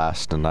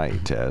last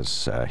night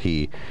as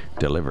he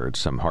delivered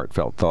some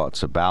heartfelt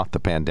thoughts about the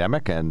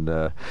pandemic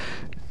and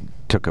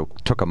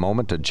took a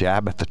moment to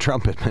jab at the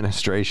Trump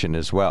administration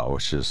as well,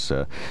 which is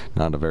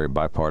not a very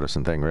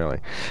bipartisan thing, really.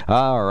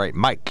 All right,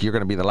 Mike, you're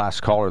going to be the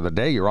last caller of the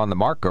day. You're on the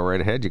mark. Go right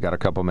ahead. You got a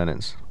couple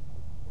minutes.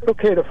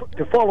 Okay,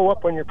 to follow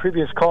up on your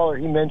previous caller,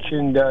 he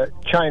mentioned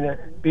China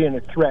being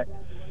a threat.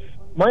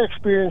 My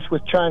experience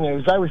with China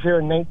is I was there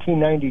in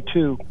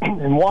 1992,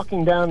 and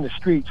walking down the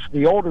streets,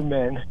 the older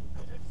men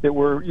that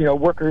were,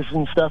 workers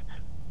and stuff,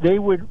 they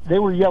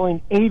were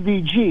yelling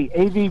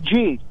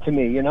AVG to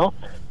me, and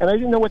I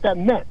didn't know what that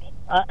meant.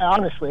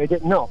 Honestly, I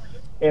didn't know.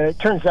 And it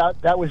turns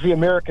out that was the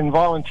American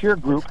Volunteer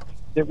Group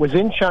that was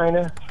in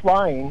China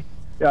flying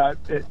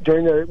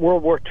during the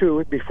World War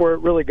II before it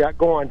really got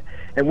going.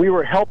 And we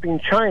were helping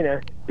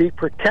China be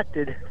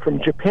protected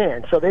from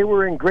Japan. So they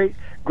were in great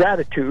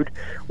gratitude,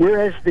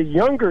 whereas the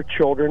younger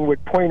children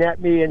would point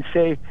at me and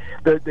say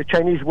the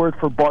Chinese word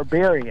for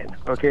barbarian.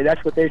 Okay,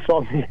 that's what they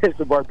saw me as,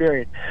 a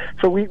barbarian.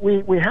 So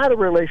we had a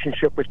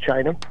relationship with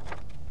China,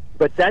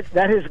 but that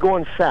has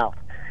gone south.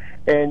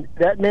 And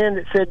that man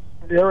that said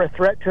they're a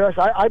threat to us,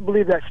 I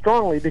believe that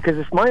strongly, because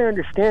it's my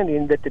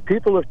understanding that the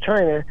people of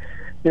China,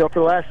 for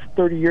the last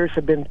 30 years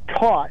have been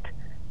taught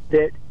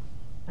that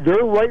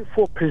their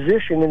rightful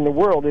position in the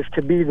world is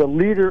to be the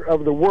leader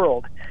of the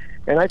world.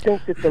 And I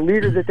think that the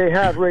leader that they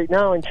have right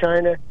now in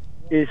China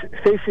is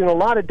facing a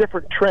lot of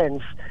different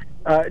trends,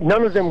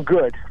 none of them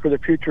good for the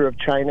future of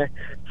China.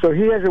 So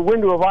he has a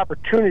window of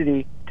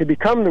opportunity to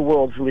become the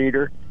world's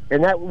leader,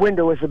 and that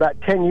window is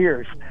about 10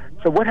 years.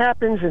 So what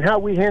happens and how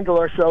we handle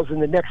ourselves in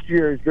the next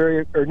year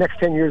next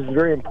 10 years is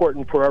very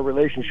important for our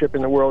relationship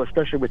in the world,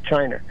 especially with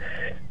China.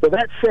 So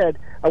that said,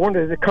 I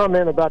wanted to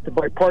comment about the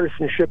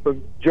bipartisanship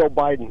of Joe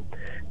Biden.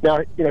 Now,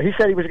 he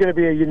said he was going to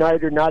be a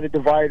uniter, not a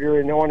divider,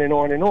 and on and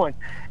on and on.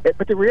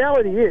 But the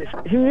reality is,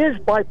 he is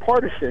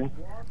bipartisan,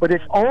 but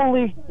it's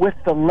only with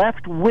the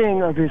left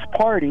wing of his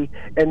party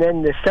and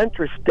then the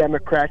centrist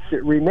Democrats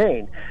that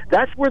remain.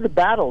 That's where the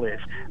battle is.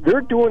 They're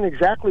doing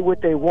exactly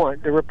what they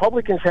want. The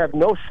Republicans have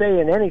no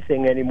say in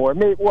anything anymore.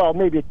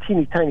 Maybe a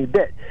teeny tiny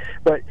bit.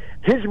 But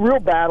his real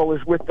battle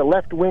is with the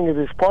left wing of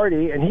his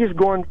party, and he's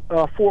going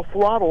full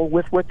throttle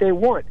with what they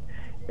want.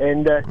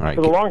 And right.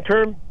 For the long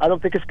term, I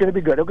don't think it's going to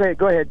be good. Okay,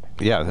 go ahead.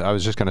 Yeah, I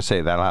was just going to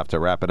say that'll have to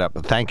wrap it up.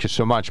 But thank you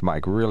so much,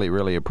 Mike. Really,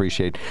 really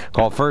appreciate it.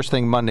 Call first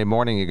thing Monday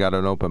morning. You got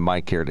an open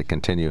mic here to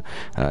continue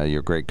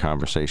your great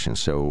conversation.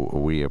 So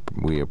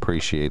we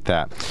appreciate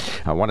that.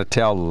 I want to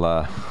tell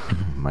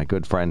my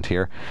good friend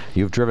here,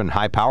 you've driven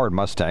high-powered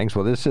Mustangs.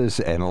 Well, this is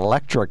an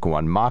electric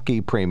one,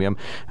 Mach-E Premium,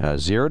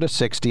 0 to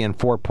 60 in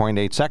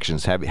 4.8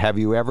 seconds. Have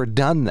you ever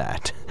done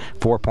that?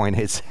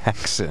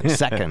 4.8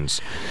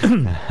 seconds.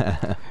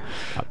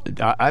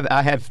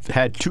 I have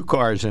had two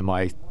cars in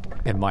my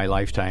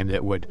lifetime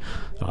that would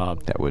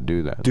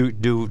do that.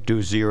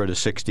 Do 0 to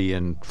 60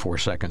 in 4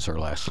 seconds or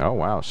less. Oh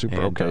wow, super.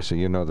 And, okay, so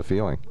you know the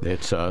feeling.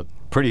 It's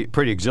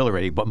pretty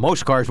exhilarating, but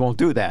most cars won't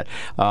do that.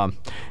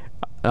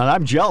 And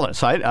I'm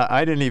jealous.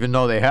 I didn't even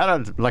know they had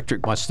an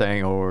electric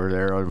Mustang over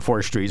there on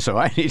 4th Street, so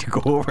I need to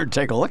go over and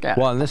take a look at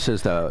it. Well, and this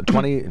is the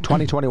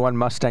 2021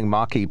 Mustang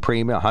Mach-E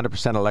Premium,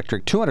 100%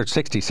 electric,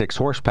 266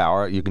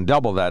 horsepower. You can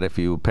double that if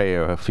you pay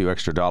a few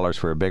extra dollars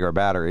for a bigger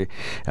battery.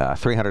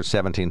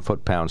 317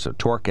 foot-pounds of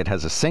torque. It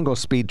has a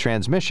single-speed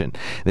transmission.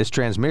 This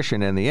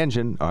transmission and the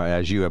engine,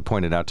 as you have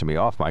pointed out to me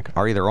off, Mike,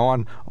 are either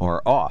on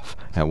or off.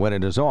 And when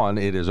it is on,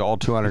 it is all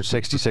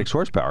 266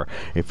 horsepower.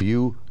 If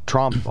you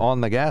tromp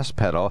on the gas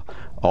pedal,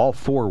 all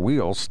four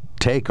wheels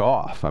take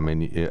off. I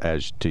mean,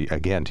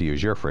 to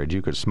use your phrase,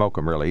 you could smoke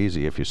them really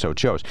easy if you so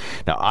chose.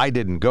 Now, I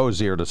didn't go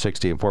 0 to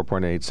 60 in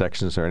 4.8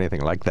 sections or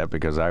anything like that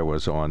because I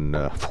was on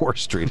 4th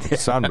Street in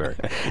Sunbury.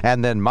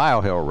 And then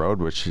Mile Hill Road,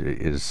 which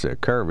is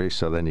curvy,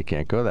 so then you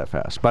can't go that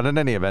fast. But in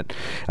any event,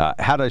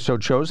 had I so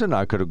chosen,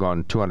 I could have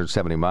gone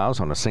 270 miles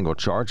on a single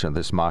charge of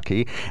this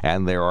Mach-E,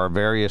 and there are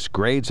various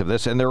grades of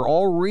this, and they're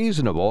all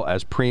reasonable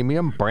as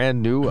premium,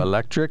 brand new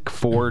electric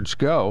Fords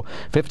go.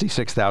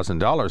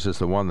 $56,000 is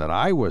the one that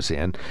I was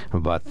in,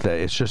 but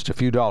it's just a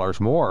few dollars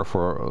more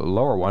for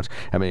lower ones.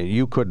 I mean,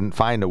 you couldn't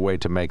find a way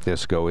to make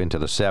this go into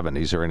the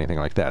 70s or anything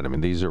like that. I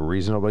mean, these are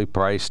reasonably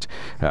priced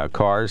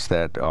cars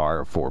that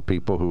are for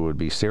people who would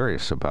be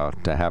serious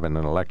about having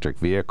an electric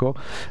vehicle.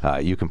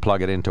 You can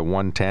plug it into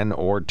 110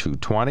 or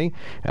 220,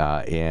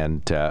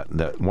 and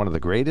one of the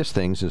greatest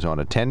things is on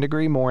a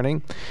 10-degree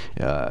morning,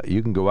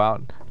 you can go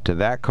out to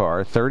that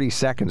car 30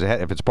 seconds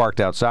ahead, if it's parked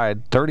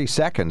outside, 30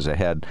 seconds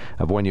ahead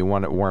of when you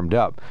want it warmed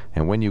up.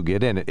 And when you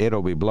get in it,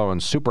 it'll be blowing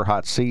super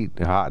hot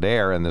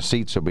air, and the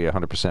seats will be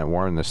 100%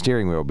 warm, and the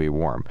steering wheel will be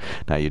warm.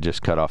 Now, you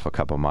just cut off a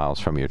couple miles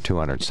from your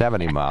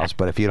 270 miles,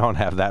 but if you don't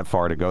have that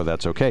far to go,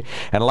 that's okay.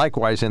 And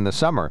likewise, in the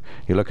summer,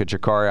 you look at your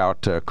car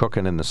out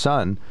cooking in the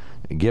sun,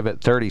 give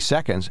it 30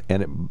 seconds,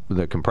 and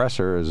the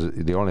compressor is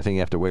the only thing you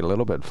have to wait a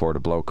little bit for to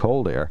blow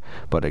cold air,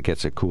 but it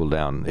gets it cooled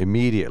down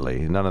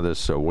immediately. None of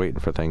this waiting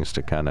for things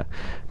to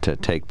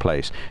take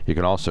place. You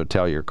can also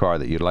tell your car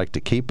that you'd like to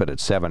keep it at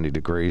 70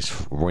 degrees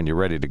when you're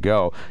ready to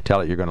go. Tell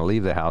it you're going to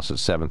leave the house at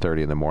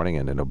 7:30 in the morning,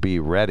 and it'll be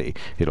ready.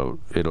 It'll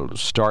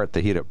start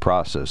the heat-up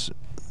process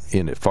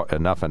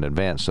enough in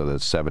advance so that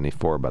it's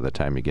 74 by the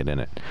time you get in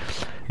it.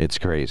 It's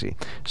crazy.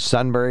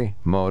 Sunbury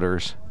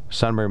Motors.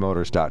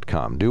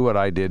 SunburyMotors.com. Do what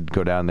I did.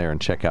 Go down there and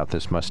check out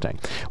this Mustang.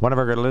 One of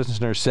our good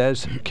listeners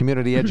says,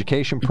 Community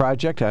Education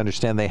Project. I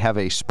understand they have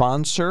a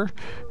sponsor.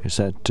 Is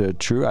that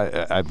true?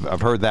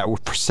 I've heard that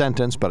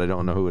sentence, but I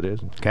don't know who it is.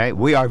 Okay.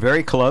 We are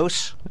very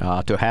close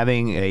to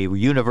having a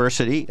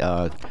university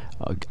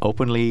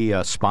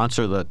openly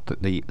sponsor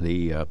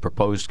the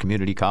proposed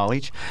community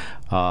college.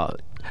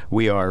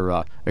 We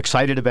are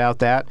excited about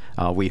that.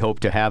 We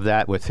hope to have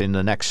that within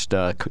the next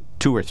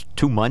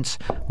 2 months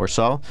or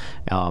so.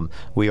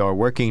 We are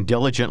working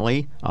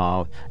diligently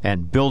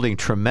and building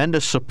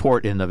tremendous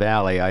support in the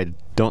Valley. I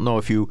don't know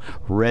if you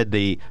read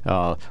the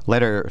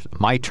letter,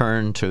 my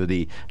turn, to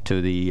the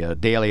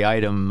Daily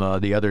Item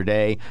the other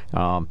day.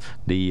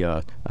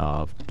 The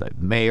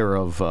mayor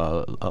of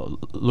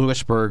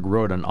Lewisburg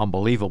wrote an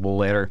unbelievable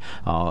letter.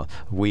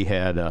 We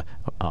had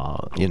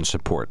in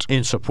support,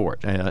 and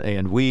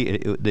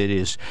it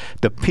is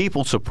the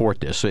people support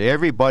this. So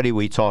everybody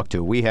we talk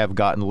to, we have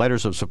gotten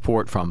letters of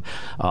support from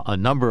a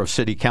number of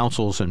city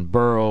councils and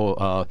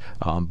borough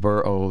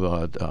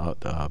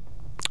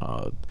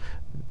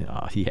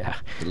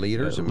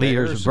leaders,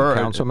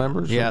 council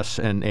members, yes,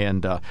 and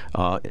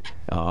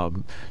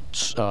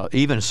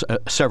even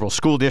several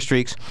school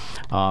districts,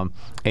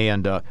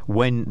 and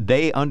when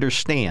they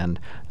understand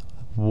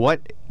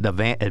what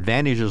the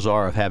advantages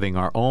are of having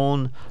our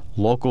own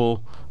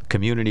local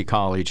community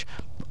college,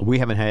 we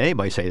haven't had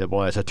anybody say that,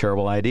 boy, that's a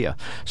terrible idea.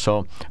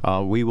 So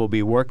we will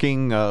be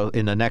working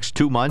in the next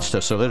 2 months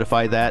to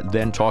solidify that,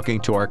 then talking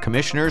to our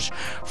commissioners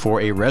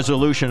for a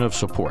resolution of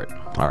support.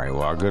 All right.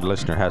 Well, our good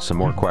listener has some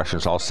more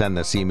questions. I'll send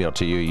this email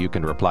to you. You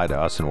can reply to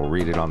us, and we'll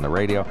read it on the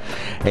radio.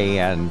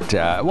 And,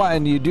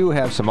 and you do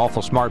have some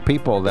awful smart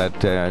people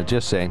that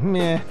just say,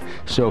 meh,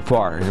 so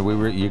far.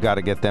 And you got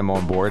to get them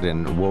on board,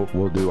 and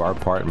we'll do our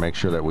part and make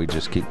sure that we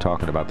just keep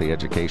talking about the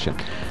education.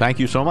 Thank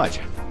you so much.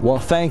 Well,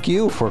 thank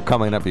you for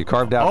coming up. You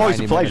carved out always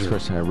 90 a pleasure.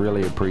 minutes. I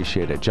really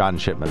appreciate it. John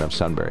Shipman of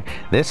Sunbury.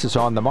 This is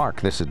On the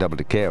Mark. This is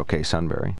WKOK Sunbury.